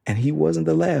 and he wasn't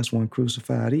the last one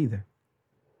crucified either.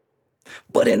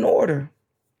 But in order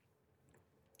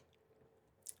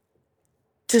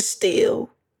to still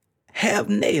have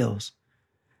nails,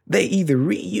 they either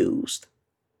reused,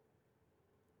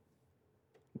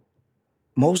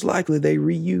 most likely they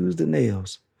reused the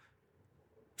nails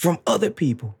from other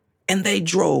people, and they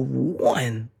drove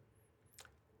one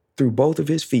through both of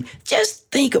his feet.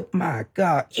 Just think of, my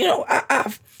God,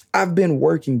 I've been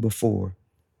working before.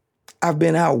 I've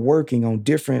been out working on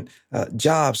different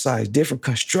job sites, different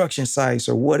construction sites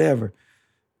or whatever.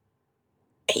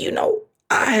 And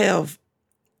I have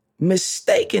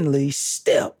mistakenly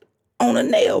stepped on a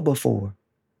nail before.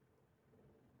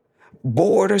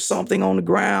 Board or something on the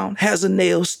ground has a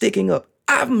nail sticking up.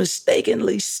 I've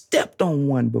mistakenly stepped on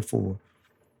one before.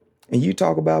 And you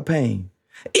talk about pain.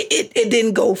 It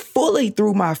didn't go fully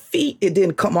through my feet. It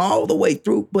didn't come all the way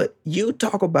through. But you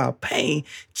talk about pain,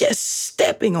 just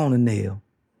stepping on a nail.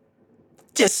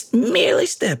 just merely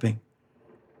stepping.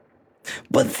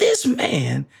 But this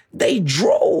man, they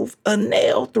drove a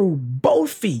nail through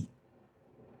both feet.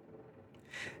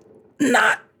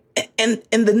 And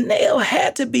the nail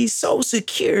had to be so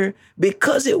secure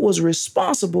because it was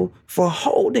responsible for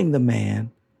holding the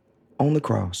man on the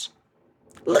cross.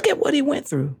 Look at what he went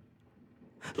through.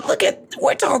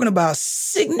 We're talking about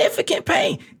significant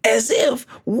pain, as if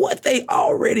what they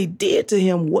already did to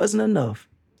him wasn't enough.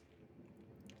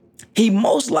 He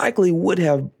most likely would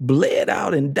have bled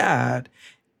out and died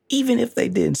even if they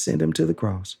didn't send him to the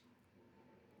cross.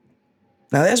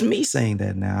 Now that's me saying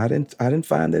that now. I didn't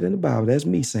find that in the Bible. That's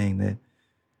me saying that.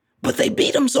 But they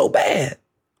beat him so bad.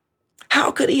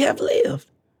 How could he have lived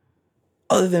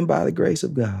other than by the grace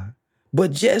of God?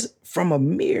 But just from a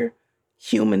mere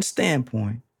human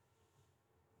standpoint,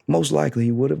 most likely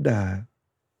he would have died.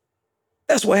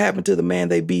 That's what happened to the man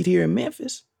they beat here in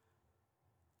Memphis.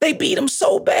 They beat him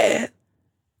so bad,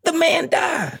 the man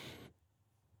died.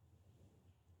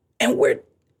 And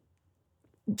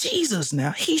Jesus now,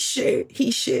 he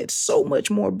shed so much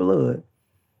more blood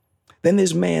than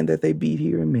this man that they beat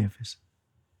here in Memphis.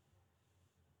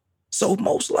 So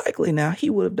most likely now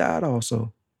he would have died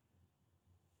also.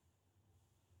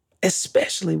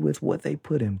 Especially with what they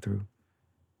put him through.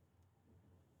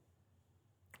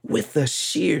 With the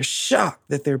sheer shock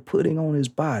that they're putting on his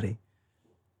body.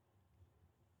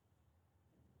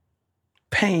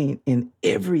 Pain in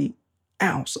every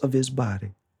ounce of his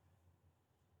body.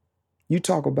 You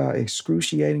talk about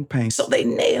excruciating pain. So they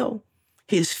nail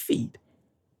his feet.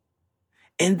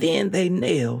 And then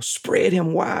they spread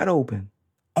him wide open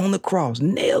on the cross,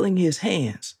 nailing his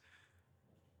hands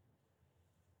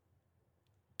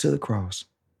to the cross.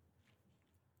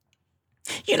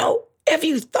 You know, have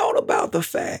you thought about the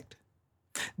fact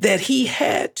that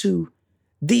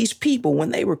these people,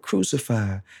 when they were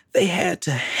crucified, they had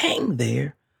to hang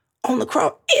there on the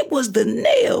cross? It was the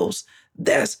nails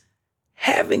that's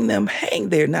having them hang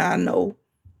there. Now I know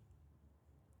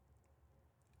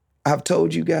I've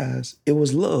told you guys it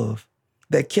was love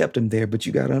that kept him there, but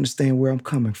you got to understand where I'm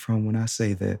coming from when I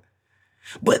say that.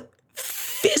 But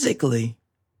physically,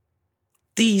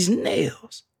 these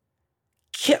nails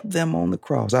kept them on the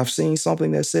cross. I've seen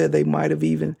something that said they might have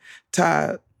even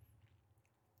tied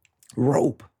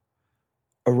rope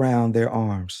around their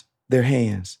arms, their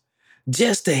hands,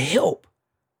 just to help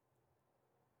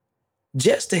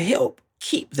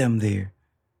keep them there.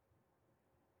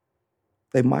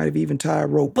 They might have even tied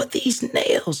rope. But these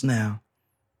nails now,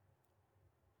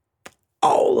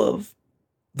 all of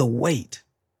the weight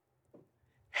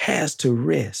has to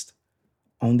rest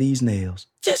on these nails.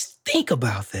 Just think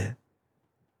about that.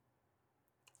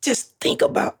 Just think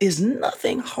about, is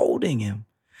nothing holding him,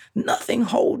 nothing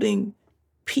holding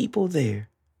people there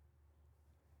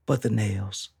but the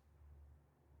nails.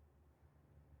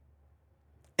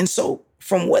 And so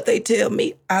from what they tell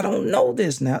me, I don't know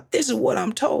this now. This is what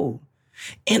I'm told.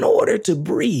 In order to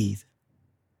breathe,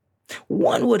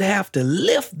 one would have to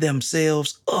lift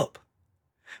themselves up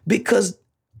because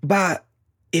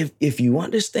if you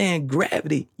understand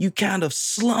gravity, you kind of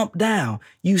slump down,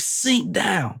 you sink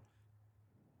down.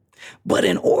 But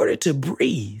in order to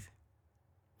breathe,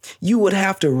 you would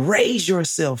have to raise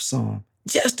yourself some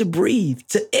just to breathe,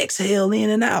 to exhale in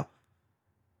and out.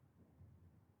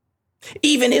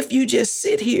 Even if you just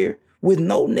sit here with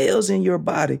no nails in your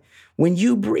body, when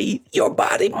you breathe, your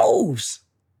body moves.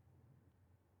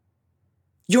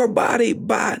 Your body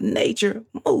by nature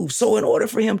moves. So in order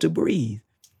for him to breathe,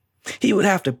 he would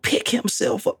have to pick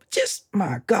himself up.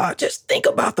 My God, just think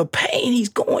about the pain he's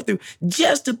going through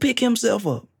just to pick himself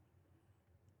up.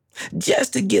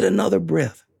 Just to get another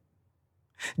breath.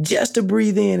 Just to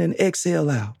breathe in and exhale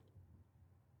out.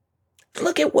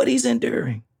 Look at what he's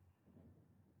enduring.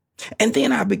 And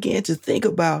then I began to think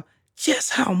about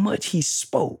just how much he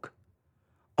spoke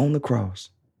on the cross.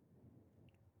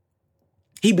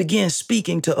 He began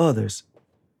speaking to others.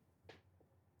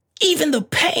 Even the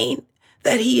pain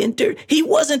that he endured. He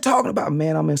wasn't talking about,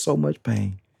 man, I'm in so much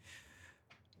pain.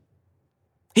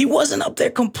 He wasn't up there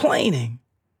complaining.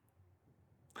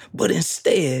 But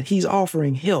instead, he's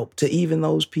offering help to even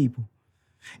those people.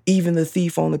 Even the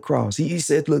thief on the cross. He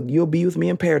said, look, you'll be with me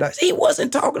in paradise. He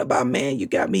wasn't talking about, man, you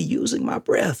got me using my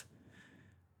breath.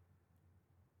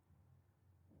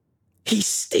 He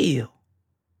still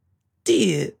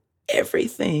did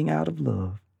everything out of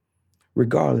love,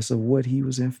 regardless of what he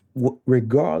was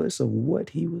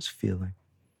feeling.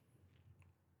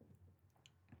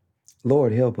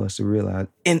 Lord, help us to realize.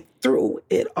 And through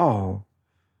it all,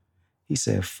 he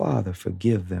said, Father,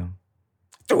 forgive them.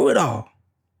 Through it all.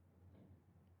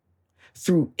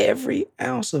 through every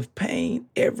ounce of pain,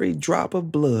 every drop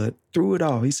of blood, through it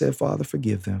all, he said, Father,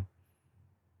 forgive them.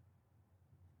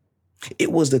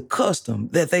 It was the custom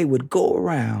that they would go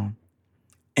around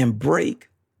and break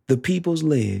the people's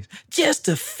legs just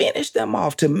to finish them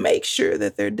off, to make sure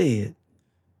that they're dead.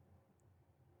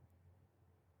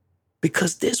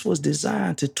 Because this was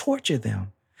designed to torture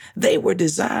them. They were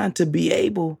designed to be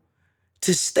able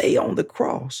to stay on the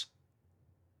cross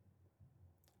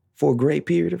for a great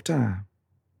period of time,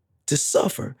 to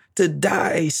suffer, to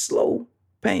die a slow,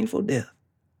 painful death.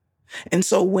 And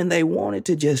so when they wanted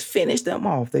to just finish them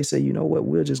off, they said, you know what,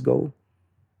 we'll just go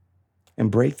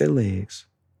and break their legs.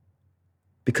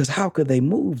 Because how could they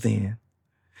move then?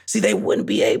 See, they wouldn't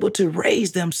be able to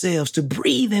raise themselves, to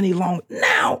breathe any longer.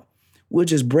 Now, we'll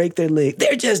just break their leg.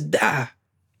 They'll just die.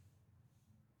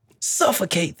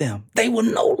 Suffocate them. They will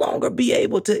no longer be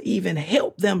able to even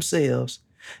help themselves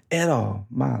at all,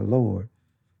 my Lord.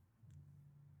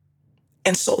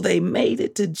 And so they made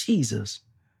it to Jesus.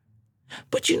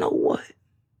 But you know what?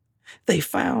 They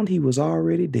found he was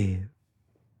already dead.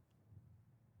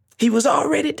 He was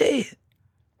already dead.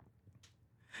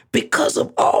 Because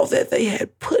of all that they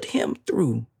had put him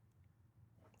through,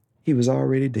 he was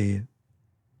already dead.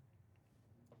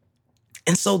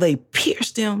 And so they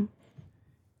pierced him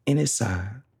in his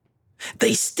side.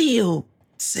 They still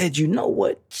said, you know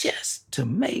what, just to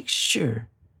make sure,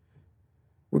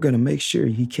 we're going to make sure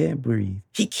he can't breathe.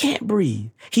 He can't breathe.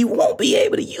 He won't be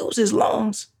able to use his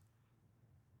lungs.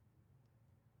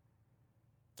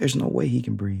 There's no way he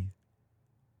can breathe.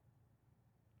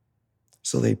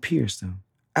 So they pierced him.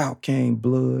 Out came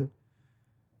blood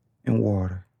and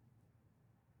water.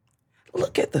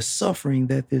 Look at the suffering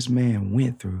that this man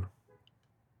went through.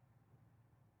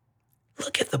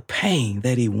 Look at the pain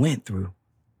that he went through.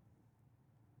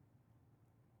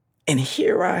 And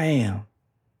here I am.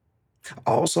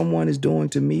 All someone is doing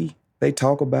to me, they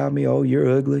talk about me, oh, you're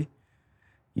ugly,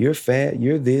 you're fat,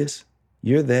 you're this,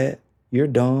 you're that, you're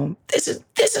dumb. This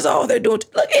is all they're doing.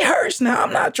 Look, it hurts now.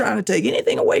 I'm not trying to take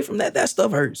anything away from that. That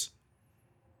stuff hurts.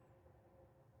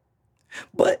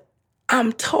 But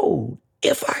I'm told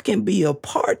if I can be a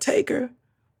partaker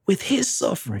with his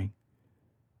suffering,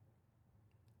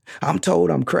 I'm told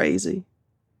I'm crazy.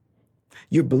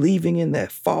 You're believing in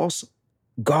that false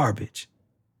garbage.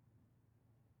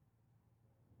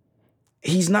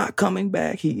 He's not coming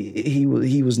back. He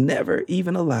was never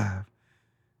even alive.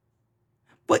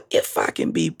 But if I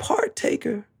can be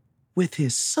partaker with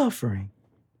his suffering,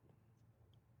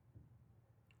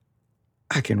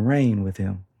 I can reign with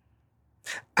him.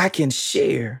 I can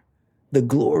share the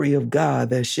glory of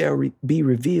God that shall be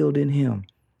revealed in him.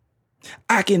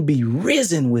 I can be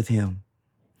risen with him.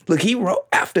 Look, he wrote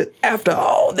after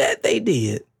all that they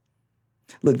did.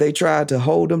 Look, they tried to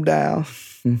hold him down.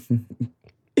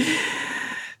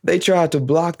 They tried to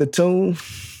block the tomb.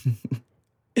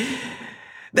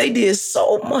 They did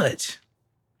so much.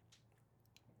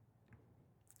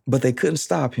 But they couldn't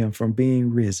stop him from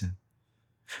being risen.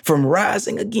 From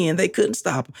rising again, they couldn't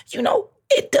stop him. You know,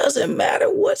 it doesn't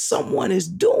matter what someone is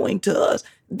doing to us.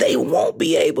 They won't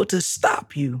be able to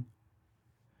stop you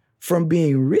from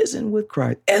being risen with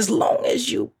Christ as long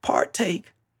as you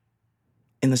partake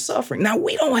in the suffering. Now,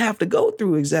 we don't have to go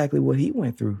through exactly what he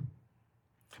went through,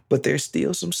 but there's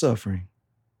still some suffering.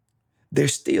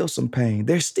 There's still some pain.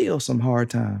 There's still some hard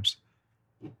times.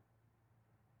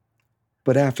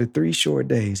 But after 3 short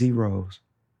days, he rose.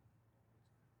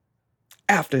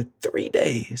 After 3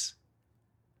 days,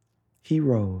 he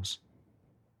rose.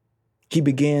 He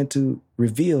began to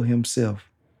reveal himself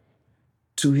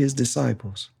to his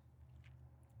disciples,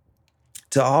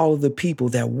 to all of the people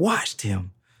that watched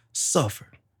him suffer.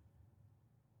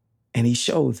 And he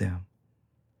showed them,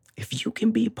 if you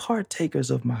can be partakers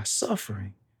of my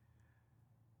suffering,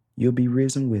 you'll be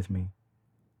risen with me.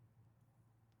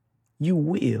 You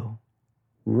will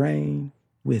reign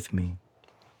with me.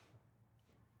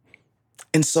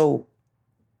 And so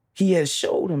he has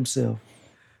showed himself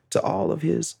to all of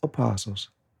his apostles,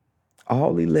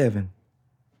 all 10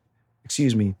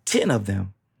 of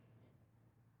them.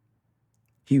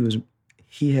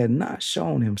 He had not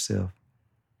shown himself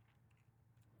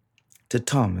to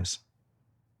Thomas.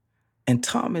 And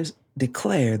Thomas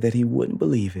declared that he wouldn't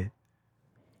believe it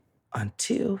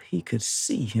until he could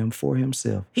see him for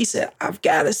himself. He said, I've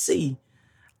got to see.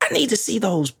 I need to see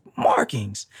those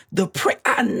markings. The print.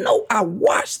 I know I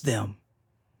watched them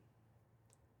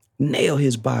nail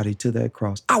his body to that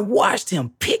cross. I watched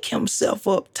him pick himself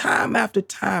up time after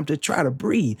time to try to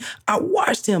breathe. I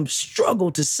watched him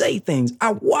struggle to say things.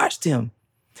 I watched him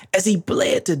as he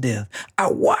bled to death.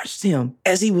 I watched him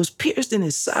as he was pierced in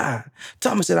his side.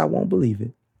 Thomas said, I won't believe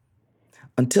it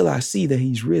until I see that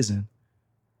he's risen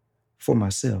for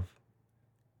myself.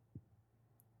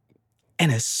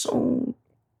 And as soon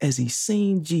as he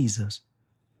seen Jesus,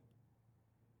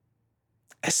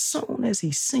 as soon as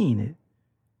he seen it,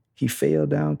 he fell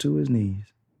down to his knees.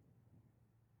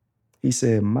 He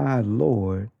said, my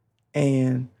Lord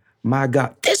and my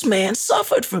God. This man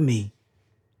suffered for me.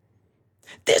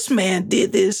 This man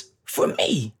did this for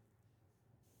me.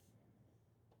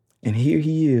 And here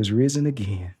he is, risen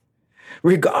again.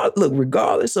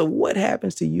 Regardless of what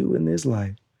happens to you in this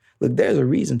life, look, there's a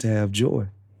reason to have joy.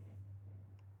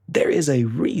 There is a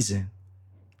reason,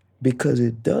 because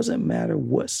it doesn't matter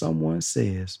what someone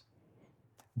says.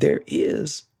 There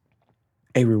is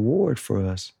a reward for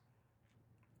us.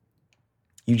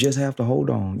 You just have to hold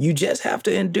on. You just have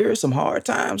to endure some hard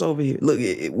times over here. Look,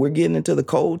 we're getting into the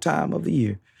cold time of the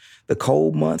year, the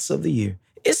cold months of the year.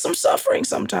 It's some suffering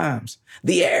sometimes.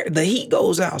 The heat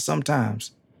goes out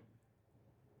sometimes.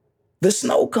 The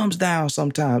snow comes down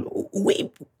sometimes.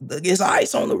 There's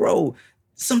ice on the road.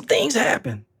 Some things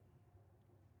happen.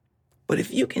 But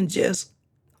if you can just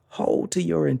hold to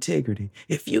your integrity,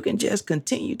 if you can just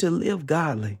continue to live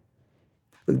godly,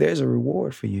 look, there's a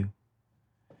reward for you.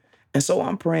 And so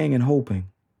I'm praying and hoping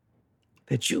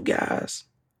that you guys,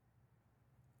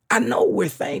 I know we're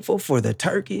thankful for the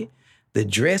turkey, the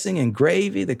dressing and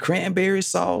gravy, the cranberry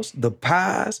sauce, the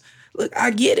pies. Look,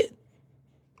 I get it.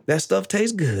 That stuff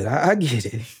tastes good. I get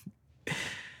it.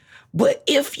 But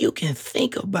if you can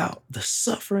think about the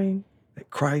suffering that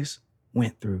Christ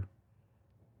went through,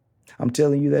 I'm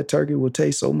telling you, that turkey will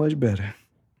taste so much better.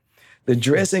 The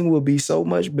dressing will be so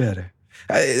much better.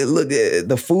 Look,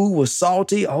 the food was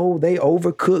salty. Oh, they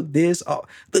overcooked this. Oh,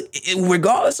 look,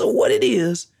 regardless of what it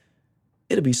is,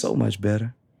 it'll be so much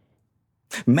better.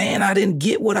 Man, I didn't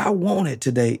get what I wanted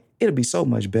today. It'll be so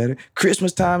much better.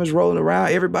 Christmas time is rolling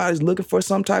around. Everybody's looking for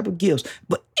some type of gifts.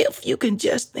 But if you can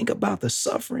just think about the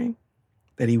suffering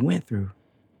that he went through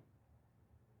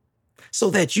so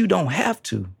that you don't have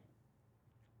to.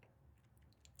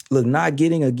 Look, not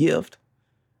getting a gift,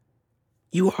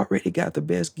 you already got the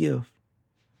best gift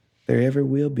there ever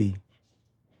will be.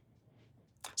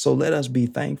 So let us be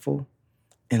thankful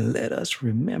and let us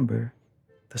remember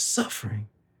the suffering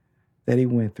that he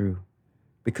went through,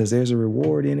 because there's a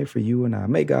reward in it for you and I.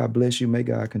 May God bless you. May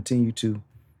God continue to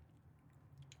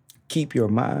keep your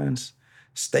minds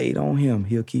stayed on him.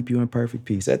 He'll keep you in perfect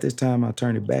peace. At this time, I'll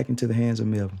turn it back into the hands of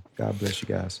Melvin. God bless you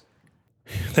guys.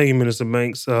 Thank you, Minister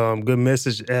Banks. Good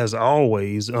message as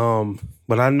always.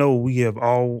 But I know we have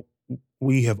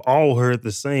all heard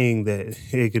the saying that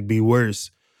it could be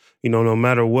worse. You know, no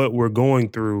matter what we're going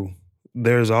through,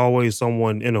 there's always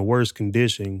someone in a worse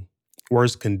condition,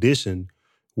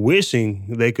 wishing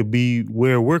they could be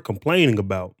where we're complaining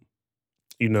about.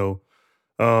 You know,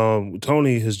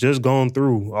 Tony has just gone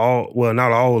through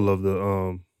not all of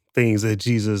the things that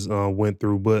Jesus went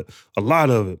through, but a lot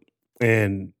of it.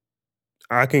 And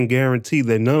I can guarantee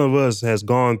that none of us has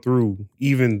gone through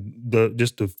even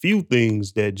just a few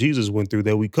things that Jesus went through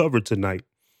that we covered tonight.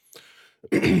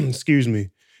 Excuse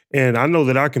me. And I know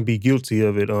that I can be guilty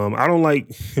of it. I don't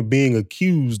like being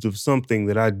accused of something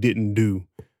that I didn't do.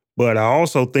 But I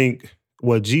also think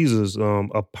what Jesus,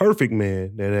 a perfect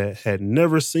man that had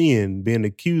never sinned, being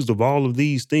accused of all of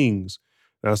these things.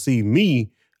 Now, see,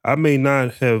 me, I may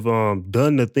not have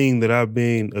done the thing that I've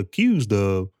been accused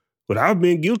of, but I've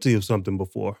been guilty of something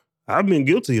before. I've been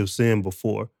guilty of sin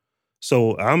before.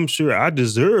 So I'm sure I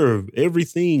deserve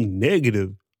everything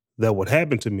negative that would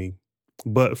happen to me.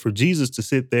 But for Jesus to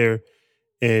sit there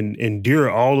and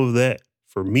endure all of that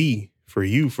for me, for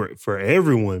you, for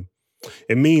everyone,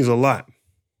 it means a lot.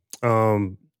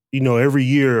 Every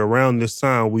year around this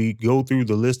time, we go through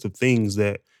the list of things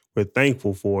that we're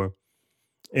thankful for.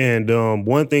 And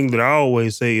one thing that I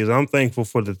always say is I'm thankful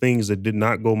for the things that did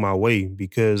not go my way,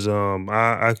 because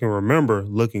I can remember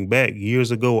looking back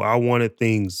years ago, I wanted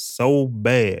things so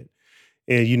bad.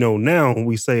 And, now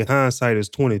we say hindsight is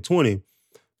 2020.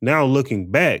 Now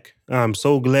looking back, I'm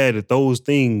so glad that those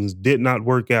things did not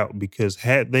work out, because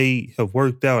had they have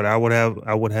worked out, I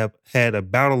would have had a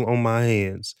battle on my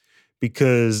hands,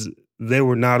 because they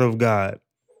were not of God.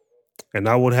 And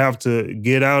I would have to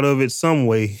get out of it some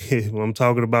way. I'm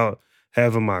talking about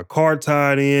having my car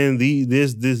tied in,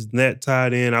 this, and that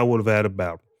tied in. I would have had a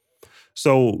battle.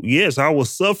 So yes, I was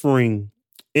suffering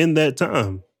in that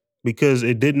time because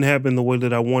it didn't happen the way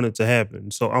that I wanted to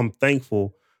happen. So I'm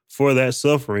thankful for that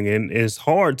suffering. And it's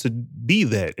hard to be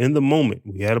that in the moment.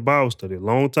 We had a Bible study a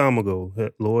long time ago.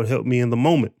 Lord, help me in the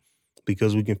moment,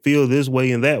 because we can feel this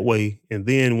way and that way. And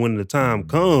then when the time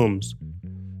comes,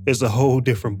 it's a whole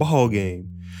different ball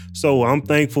game. So I'm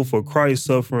thankful for Christ's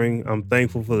suffering. I'm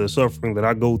thankful for the suffering that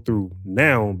I go through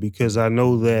now because I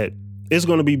know that it's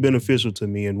going to be beneficial to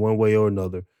me in one way or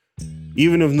another.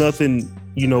 Even if nothing,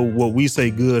 what we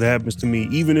say good happens to me,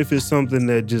 even if it's something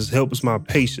that just helps my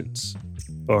patience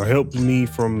or helps me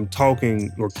from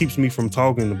talking or keeps me from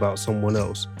talking about someone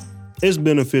else, it's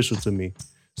beneficial to me.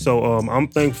 So I'm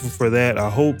thankful for that. I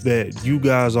hope that you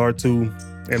guys are too.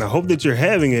 And I hope that you're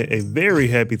having a very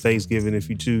happy Thanksgiving if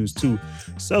you choose to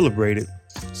celebrate it.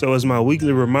 So as my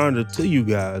weekly reminder to you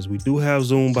guys, we do have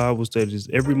Zoom Bible studies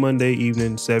every Monday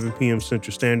evening, 7 p.m.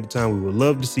 Central Standard Time. We would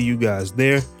love to see you guys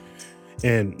there.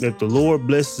 And if the Lord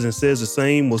blesses and says the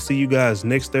same, we'll see you guys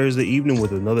next Thursday evening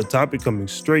with another topic coming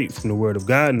straight from the Word of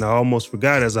God. And I almost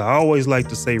forgot, as I always like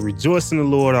to say, rejoice in the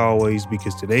Lord always,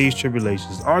 because today's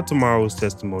tribulations are tomorrow's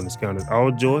testimonies. Count it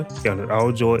all joy,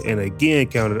 and again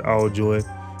count it all joy.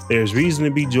 There's reason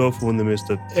to be joyful in the midst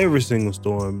of every single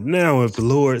storm. Now, if the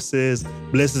Lord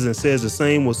blesses and says the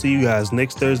same, we'll see you guys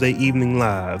next Thursday evening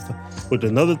live with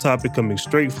another topic coming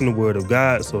straight from the Word of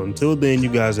God. So until then, you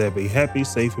guys have a happy,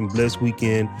 safe, and blessed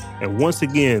weekend. And once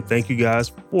again, thank you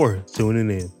guys for tuning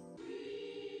in.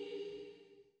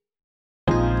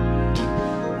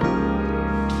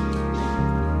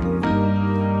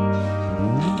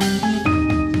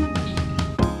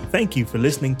 Thank you for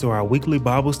listening to our weekly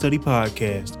Bible study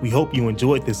podcast. We hope you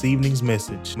enjoyed this evening's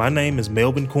message. My name is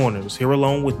Melvin Corners, here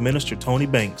along with Minister Tony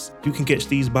Banks. You can catch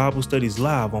these Bible studies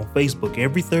live on Facebook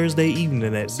every Thursday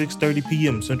evening at 6:30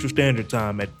 p.m. Central Standard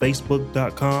Time at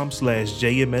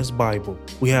facebook.com/JMSBible.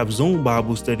 We have Zoom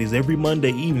Bible studies every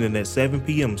Monday evening at 7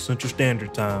 p.m. Central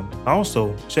Standard Time.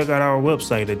 Also, check out our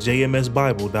website at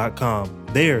jmsbible.com.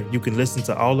 There, you can listen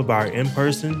to all of our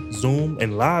in-person, Zoom,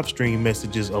 and live stream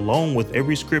messages along with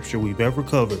every scripture we've ever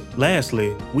covered.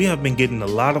 Lastly, we have been getting a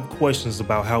lot of questions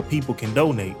about how people can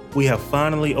donate. We have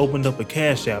finally opened up a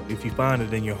Cash App if you find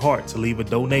it in your heart to leave a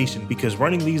donation, because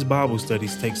running these Bible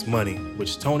studies takes money,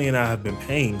 which Tony and I have been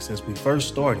paying since we first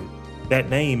started. That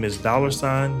name is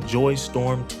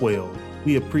 $JoyStorm12.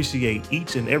 We appreciate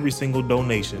each and every single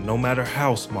donation, no matter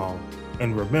how small.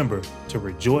 And remember to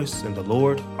rejoice in the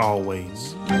Lord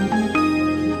always.